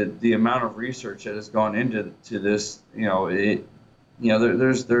the amount of research that has gone into this.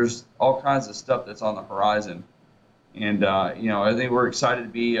 There's all kinds of stuff that's on the horizon, and I think we're excited to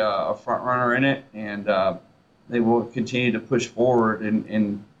be a front runner in it, and they will continue to push forward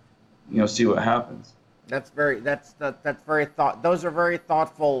and see what happens. Those are very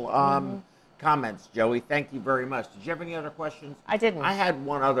thoughtful comments, Joey. Thank you very much. Did you have any other questions? I didn't. I had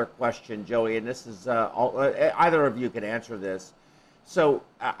one other question, Joey, and this is either of you could answer this. So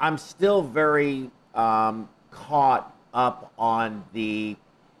I'm still very caught up on the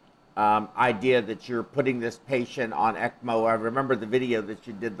idea that you're putting this patient on ECMO. I remember the video that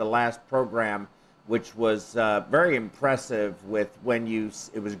you did the last program, which was very impressive with when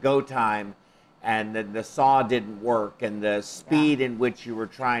it was go time and then the saw didn't work and the speed in which you were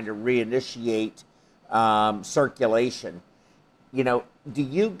trying to reinitiate circulation. Do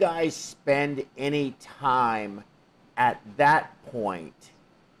you guys spend any time at that point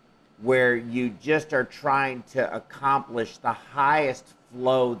where you just are trying to accomplish the highest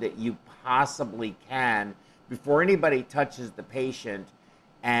flow that you possibly can before anybody touches the patient,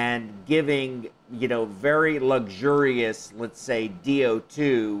 and giving, very luxurious, let's say,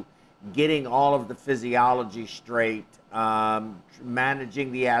 DO2, getting all of the physiology straight,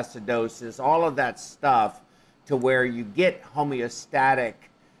 managing the acidosis, all of that stuff, to where you get homeostatic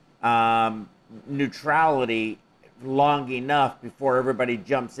neutrality long enough before everybody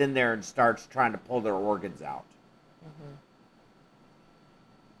jumps in there and starts trying to pull their organs out? Mm-hmm.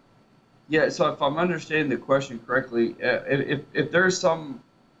 Yeah, so if I'm understanding the question correctly, if there's some,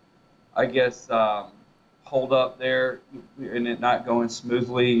 I guess, hold up there and it not going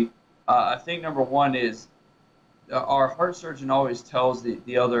smoothly, I think number one is our heart surgeon always tells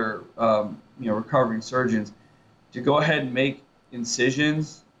the other recovering surgeons to go ahead and make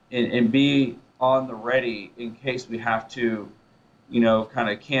incisions and be on the ready in case we have to, kind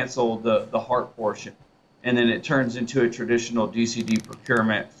of cancel the heart portion, and then it turns into a traditional DCD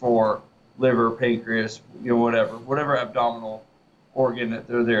procurement for liver, pancreas, whatever abdominal organ that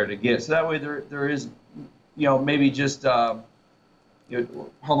they're there to get. So that way there is, maybe just, how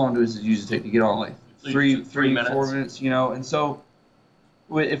long does it usually take to get on? Like three minutes. 4 minutes, and so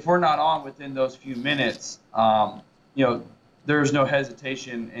if we're not on within those few minutes, there's no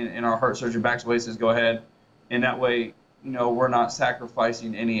hesitation in our heart surgeon backs away, says go ahead, and that way, we're not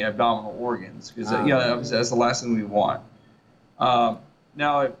sacrificing any abdominal organs, because obviously that's the last thing we want.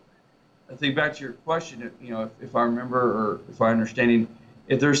 Now, I think back to your question, if I remember or if I'm understanding,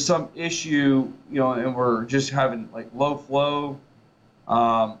 if there's some issue, and we're just having like low flow,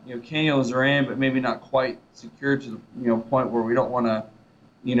 cannulas are in, but maybe not quite secured to the point where we don't want to,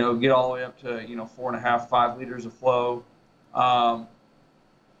 get all the way up to 4.5, 5 liters of flow. I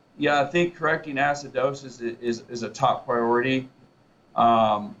think correcting acidosis is a top priority.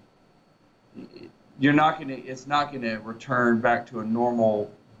 It's not gonna return back to a normal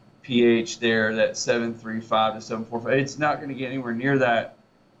pH there, that 7.35 to 7.45. It's not going to get anywhere near that.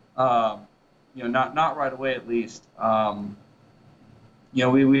 Not right away at least.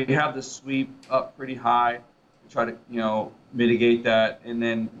 We have the sweep up pretty high to try to mitigate that, and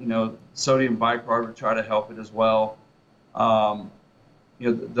then sodium bicarb to try to help it as well.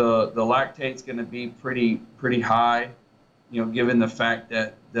 The lactate's going to be pretty high, given the fact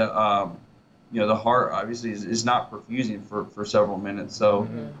that the heart obviously is not perfusing for several minutes. So.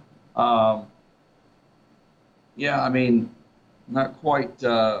 Mm-hmm. Not quite.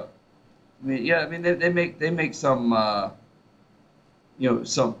 They make some,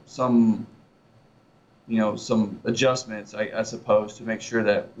 some adjustments, I suppose, to make sure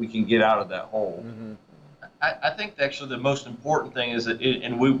that we can get out of that hole. Mm-hmm. I think actually the most important thing is that,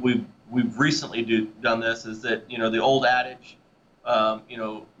 and we we've recently done this is that, the old adage,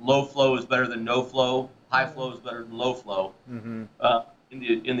 low flow is better than no flow, high flow is better than low flow. Mm-hmm.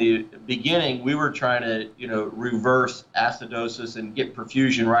 In the beginning, we were trying to, reverse acidosis and get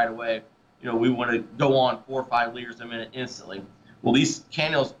perfusion right away. We want to go on 4 or 5 liters a minute instantly. Well, these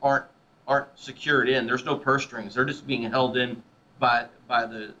cannulas aren't secured in. There's no purse strings. They're just being held in by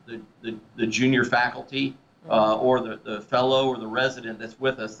the junior faculty or the fellow or the resident that's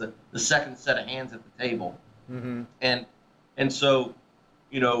with us, the second set of hands at the table. Mm-hmm. And so,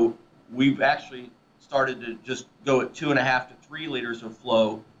 we've actually started to just go at 2.5 to 3 liters of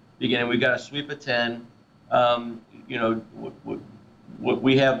flow beginning. We've got a sweep of 10.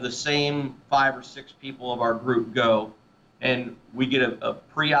 We have the same 5 or 6 people of our group go, and we get a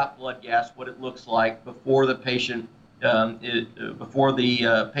pre-op blood gas, what it looks like before the patient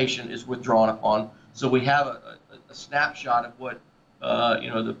is withdrawn upon. So we have a snapshot of what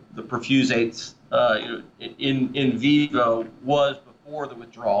the perfusates in vivo was before the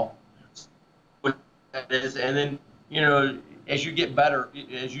withdrawal. And then as you get better,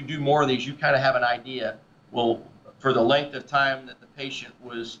 as you do more of these, you kind of have an idea. Well, for the length of time that the patient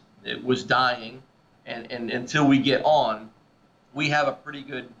was dying, and until we get on, we have a pretty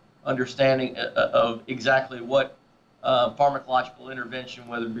good understanding of exactly what pharmacological intervention,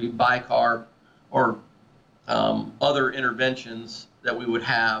 whether it be bicarb or other interventions that we would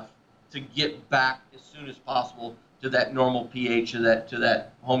have to get back as soon as possible to that normal pH, to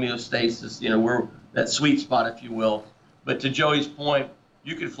that homeostasis, where that sweet spot, if you will. But to Joey's point,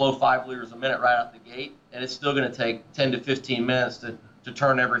 you could flow 5 liters a minute right out the gate, and it's still going to take 10 to 15 minutes to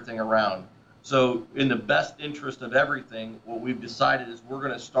turn everything around. So in the best interest of everything, what we've decided is we're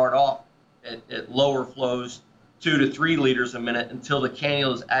going to start off at lower flows, 2 to 3 liters a minute, until the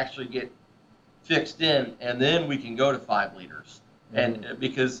cannulas actually get fixed in, and then we can go to 5 liters. Mm-hmm. And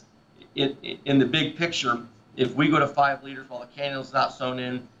because in the big picture, if we go to 5 liters while the cannula's not sewn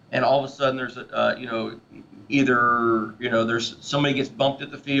in, and all of a sudden there's either there's somebody gets bumped at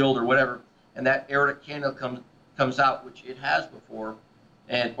the field or whatever, and that aortic cannula comes out, which it has before,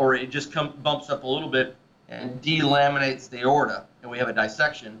 or it just bumps up a little bit and delaminates the aorta, and we have a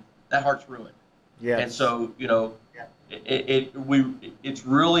dissection, that heart's ruined. Yes. And so it's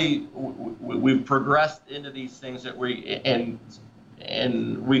really, we've progressed into these things that we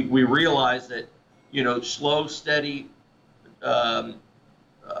realize that slow, steady,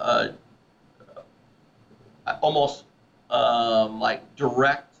 almost like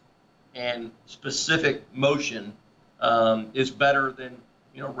direct and specific motion is better than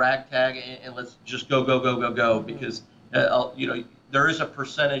ragtag and let's just go, because there is a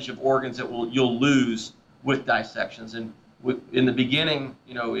percentage of organs that you'll lose with dissections, and in the beginning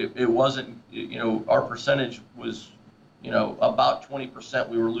it wasn't, our percentage was about 20%.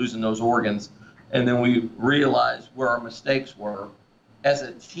 We were losing those organs, and then we realized where our mistakes were as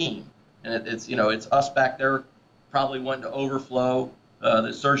a team, and it's us back there probably wanting to overflow,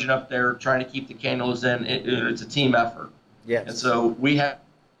 the surgeon up there trying to keep the cannulas in. It's a team effort. Yes. And so we have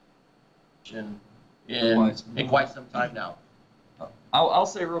in quite some time now. I'll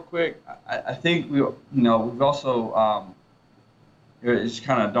say real quick, I think we've also, it just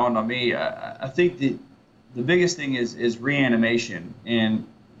kind of dawned on me, I think the biggest thing is reanimation and,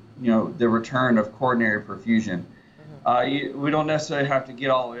 the return of coronary perfusion. We don't necessarily have to get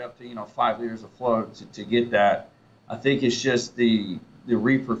all the way up to, 5 liters of flow to get that. I think it's just the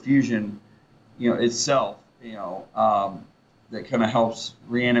reperfusion, itself, that kind of helps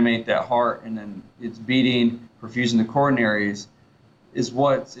reanimate that heart, and then it's beating, perfusing the coronaries is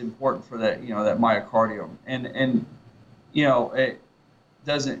what's important for that, that myocardium. And it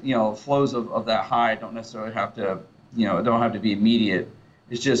doesn't, flows of that high don't necessarily have to, don't have to be immediate.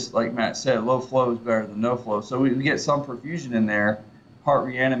 It's just like Matt said, low flow is better than no flow. So we get some perfusion in there, heart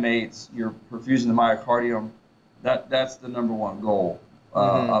reanimates, you're perfusing the myocardium. That's the number one goal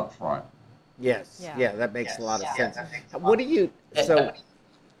up front. Yes, yeah, that makes a lot of sense. What do you so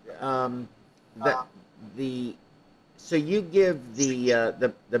so you give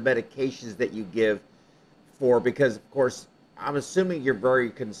the medications that you give for, because of course I'm assuming you're very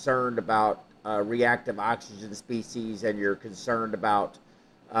concerned about reactive oxygen species, and you're concerned about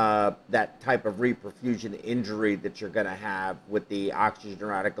that type of reperfusion injury that you're going to have with the oxygen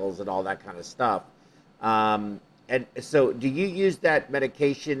radicals and all that kind of stuff. And so do you use the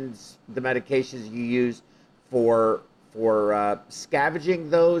medications you use for scavenging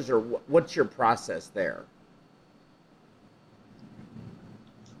those, or what's your process there?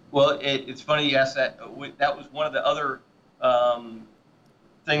 Well, it's funny you asked that. That was one of the other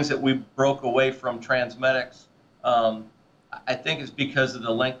things that we broke away from Transmedics. I think it's because of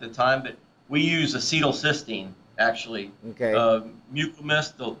the length of time, but we use acetylcysteine actually. Okay.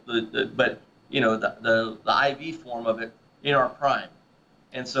 Mucomist, but the IV form of it in our prime.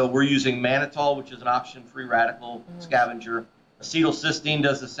 And so we're using mannitol, which is an oxygen-free radical scavenger. Acetylcysteine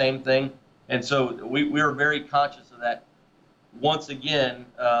does the same thing. And so we are very conscious of that. Once again,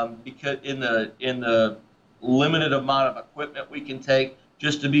 because in the limited amount of equipment we can take,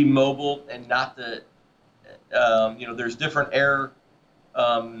 just to be mobile and not to, there's different air,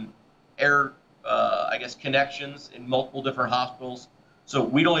 I guess, connections in multiple different hospitals. So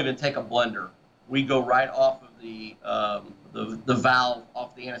we don't even take a blender. We go right off of the valve,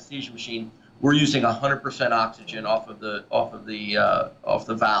 off the anesthesia machine. We're using 100% oxygen off the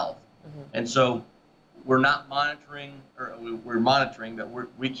valve, and so we're not monitoring, or we're monitoring, but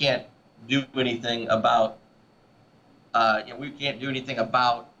we can't do anything about the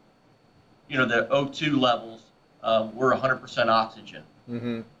O2 levels. We're 100% oxygen.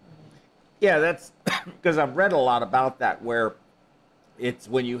 Mm-hmm. Yeah, that's because I've read a lot about that, where it's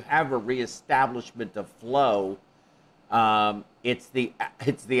when you have a reestablishment of flow, it's the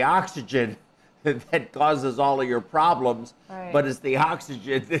oxygen that causes all of your problems, right. But it's the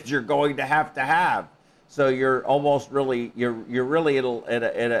oxygen that you're going to have. So you're almost really you're really in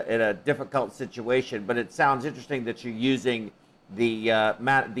a difficult situation. But it sounds interesting that you're using the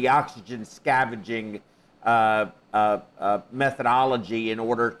oxygen scavenging methodology in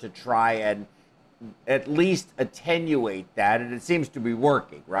order to try and at least attenuate that, and it seems to be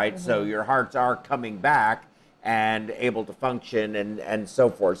working, right? Mm-hmm. So your hearts are coming back and able to function and so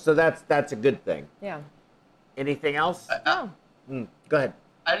forth. So that's a good thing. Yeah. Anything else? No. Go ahead.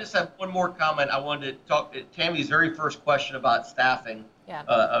 I just have one more comment. I wanted to talk Tammy's very first question about staffing. Yeah.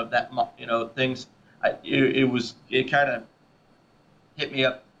 Of that, things. It kind of hit me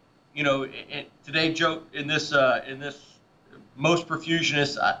up. Today, Joe, in this most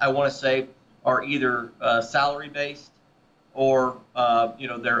perfusionists, I want to say, are either salary based or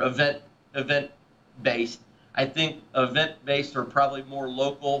they're event based. I think event based are probably more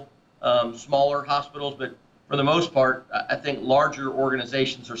local, smaller hospitals, but for the most part, I think larger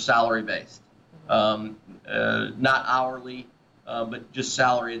organizations are salary based, not hourly, but just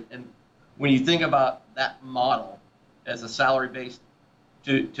salary. And when you think about that model as a salary based,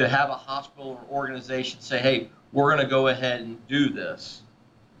 to have a hospital or organization say, hey, we're going to go ahead and do this.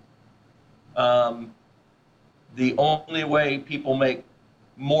 The only way people make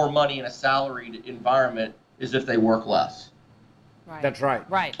more money in a salaried environment is if they work less. Right. That's right.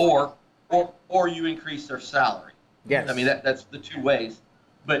 Right. Or you increase their salary. Yes. I mean, that's the two ways.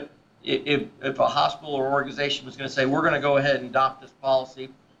 But if a hospital or organization was going to say, we're going to go ahead and adopt this policy,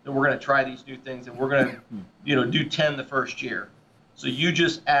 then we're going to try these new things, and we're going to do 10 the first year. So you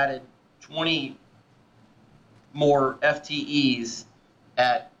just added 20 more FTEs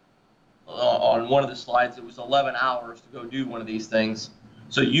on one of the slides. It was 11 hours to go do one of these things.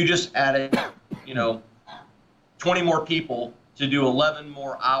 So you just added, 20 more people to do 11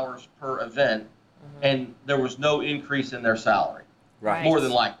 more hours per event, and there was no increase in their salary. Right. More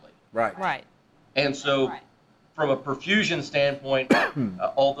than likely. Right. Right. And so, from a perfusion standpoint,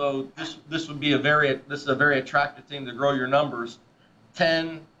 although this would be a very attractive thing to grow your numbers,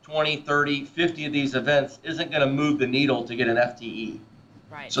 10, 20, 30, 50 of these events isn't going to move the needle to get an FTE.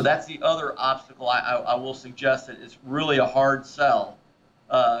 Right. So that's the other obstacle I will suggest that it's really a hard sell.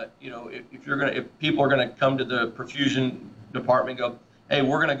 If people are going to come to the perfusion department and go, hey,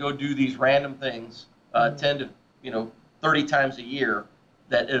 we're going to go do these random things 10 to 30 times a year,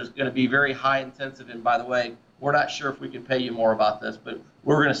 that is going to be very high intensive. And by the way, we're not sure if we can pay you more about this, but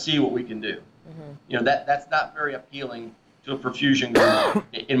we're going to see what we can do. That's not very appealing to a perfusion group,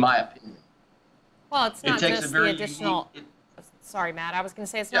 in my opinion. Well, it's not just the additional. Sorry, Matt. I was going to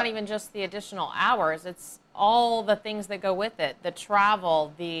say it's not even just the additional hours. It's all the things that go with it: the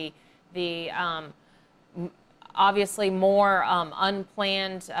travel, the obviously more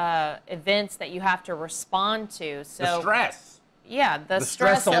unplanned events that you have to respond to. So the stress. Yeah, the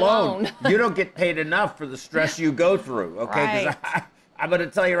stress alone. You don't get paid enough for the stress you go through. Okay, because I'm going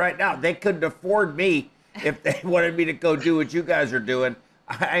to tell you right now, they couldn't afford me if they wanted me to go do what you guys are doing.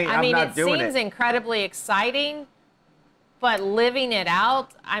 I'm not doing it. It seems incredibly exciting, but living it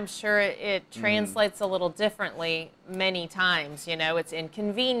out, I'm sure it translates a little differently many times. It's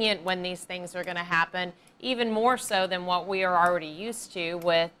inconvenient when these things are going to happen, even more so than what we are already used to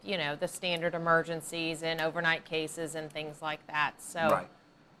with, the standard emergencies and overnight cases and things like that. So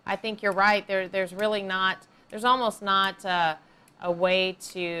I think you're right. There's really not, there's almost not a way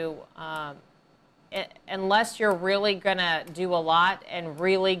to, unless you're really going to do a lot and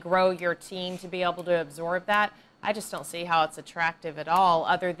really grow your team to be able to absorb that, I just don't see how it's attractive at all,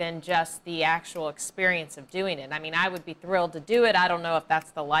 other than just the actual experience of doing it. I mean, I would be thrilled to do it. I don't know if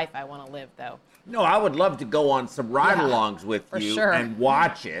that's the life I want to live, though. No, I would love to go on some ride-alongs with you sure. and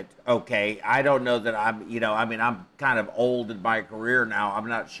watch it. Okay, I don't know that I'm, I'm kind of old in my career now. I'm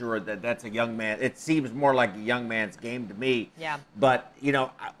not sure that that's a young man. It seems more like a young man's game to me. Yeah. But,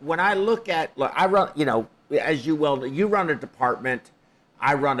 when I look, I run, as you well know, you run a department,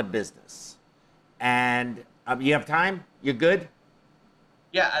 I run a business. And you have time? You good?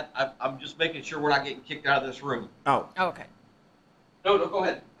 Yeah, I'm just making sure we're not getting kicked out of this room. Oh. Okay. No, go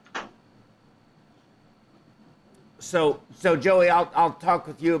ahead. So Joey, I'll talk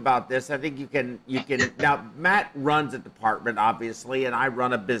with you about this. I think you can now. Matt runs a department, obviously, and I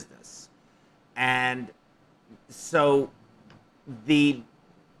run a business, and so the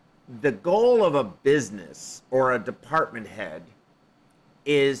goal of a business or a department head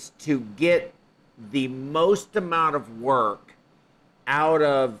is to get the most amount of work out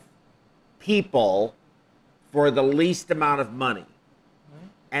of people for the least amount of money,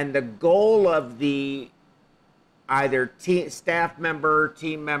 and the goal of the either staff member,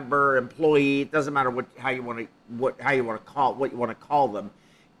 team member, employee, it doesn't matter how you want to call them,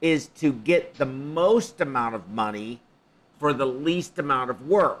 is to get the most amount of money for the least amount of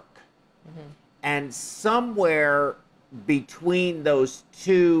work. Mm-hmm. And somewhere between those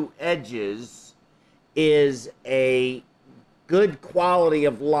two edges is a good quality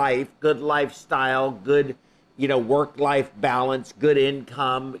of life, good lifestyle, good, work-life balance, good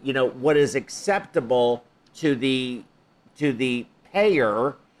income, what is acceptable to the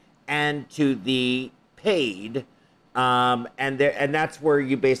payer and to the paid, and that's where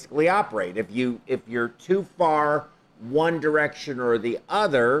you basically operate. If you're too far one direction or the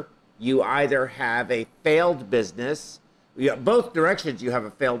other, you either have a failed business. Both directions, you have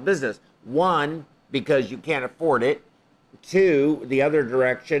a failed business. One, because you can't afford it. Two, the other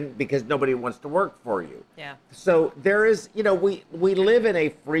direction, because nobody wants to work for you. Yeah. So there is, we live in a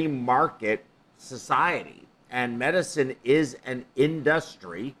free market society, and medicine is an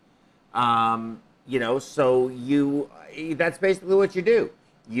industry. So that's basically what you do.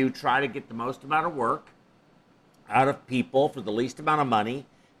 You try to get the most amount of work out of people for the least amount of money,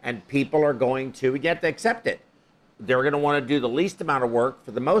 and people are going to, you have to accept it. They're going to want to do the least amount of work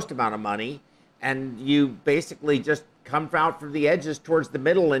for the most amount of money, and you basically just come out from the edges towards the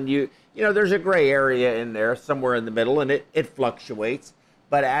middle, and there's a gray area in there somewhere in the middle, and it fluctuates.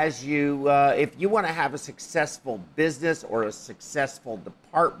 But as if you want to have a successful business or a successful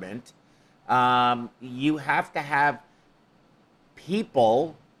department, you have to have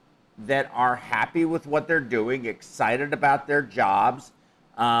people that are happy with what they're doing, excited about their jobs,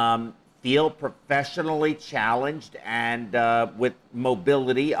 feel professionally challenged and with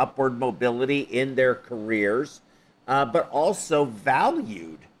mobility, upward mobility in their careers, but also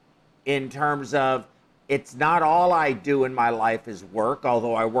valued in terms of, it's not all I do in my life is work,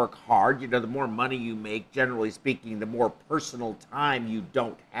 although I work hard. The more money you make, generally speaking, the more personal time you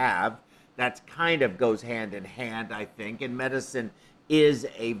don't have. That kind of goes hand in hand, I think. And medicine is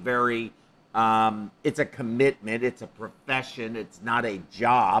a very, it's a commitment, it's a profession, it's not a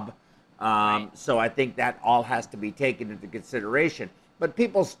job. Right. So I think that all has to be taken into consideration. But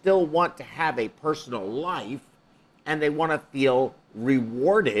people still want to have a personal life, and they want to feel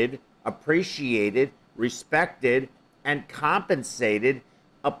rewarded, appreciated, respected, and compensated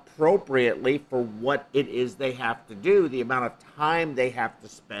appropriately for what it is they have to do, the amount of time they have to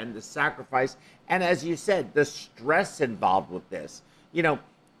spend, the sacrifice, and as you said, the stress involved with this. You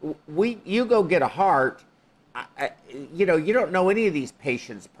go get a heart, you don't know any of these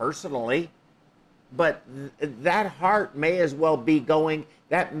patients personally, but that heart may as well be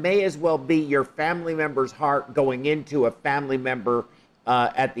your family member's heart going into a family member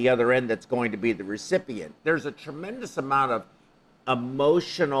at the other end that's going to be the recipient. There's a tremendous amount of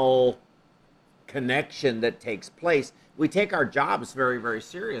emotional connection that takes place. We take our jobs very, very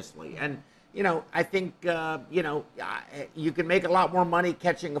seriously. And, I think, you can make a lot more money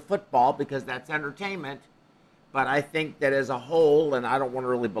catching a football because that's entertainment. But I think that as a whole, and I don't want to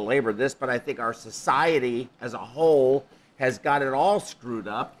really belabor this, but I think our society as a whole has got it all screwed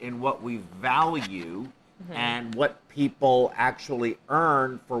up in what we value and what people actually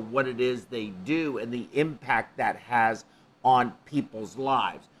earn for what it is they do and the impact that has on people's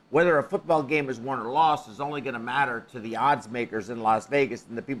lives. Whether a football game is won or lost is only going to matter to the odds makers in Las Vegas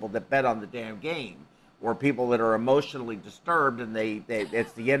and the people that bet on the damn game, or people that are emotionally disturbed and they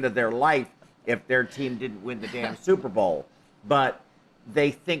it's the end of their life if their team didn't win the damn Super Bowl. But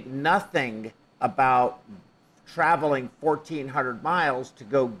they think nothing about traveling 1,400 miles to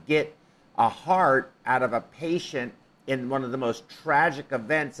go get a heart out of a patient in one of the most tragic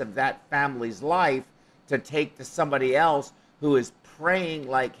events of that family's life to take to somebody else who is praying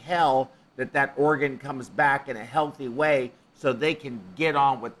like hell that that organ comes back in a healthy way so they can get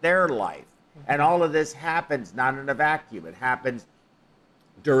on with their life. And all of this happens not in a vacuum. It happens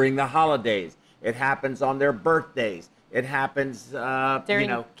during the holidays. It happens on their birthdays. It happens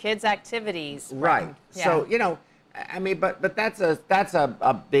during kids' activities. Right. Yeah. So, I mean, but that's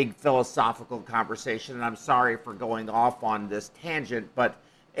a big philosophical conversation, and I'm sorry for going off on this tangent, but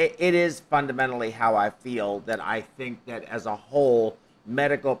it is fundamentally how I feel, that I think that as a whole,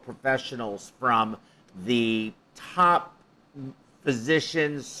 medical professionals from the top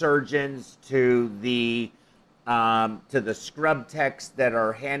physicians, surgeons to the scrub techs that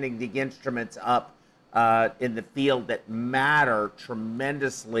are handing the instruments up in the field that matter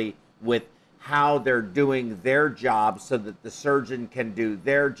tremendously with how they're doing their job so that the surgeon can do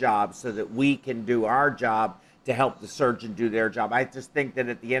their job so that we can do our job to help the surgeon do their job. I just think that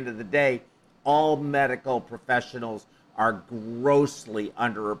at the end of the day, all medical professionals are grossly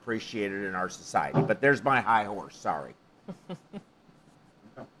underappreciated in our society. But there's my high horse, sorry.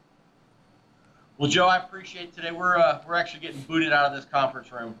 Well, Joe, I appreciate today. We're actually getting booted out of this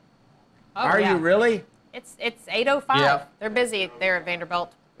conference room. Oh, Are you really? It's 8:05. Yeah. They're busy there at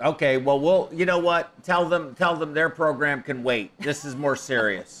Vanderbilt. Okay, well, you know what? Tell them their program can wait. This is more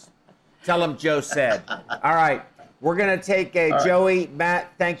serious. Tell them Joe said. All right, we're going to take a Joey,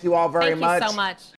 Matt, thank you all very much. Thank you so much.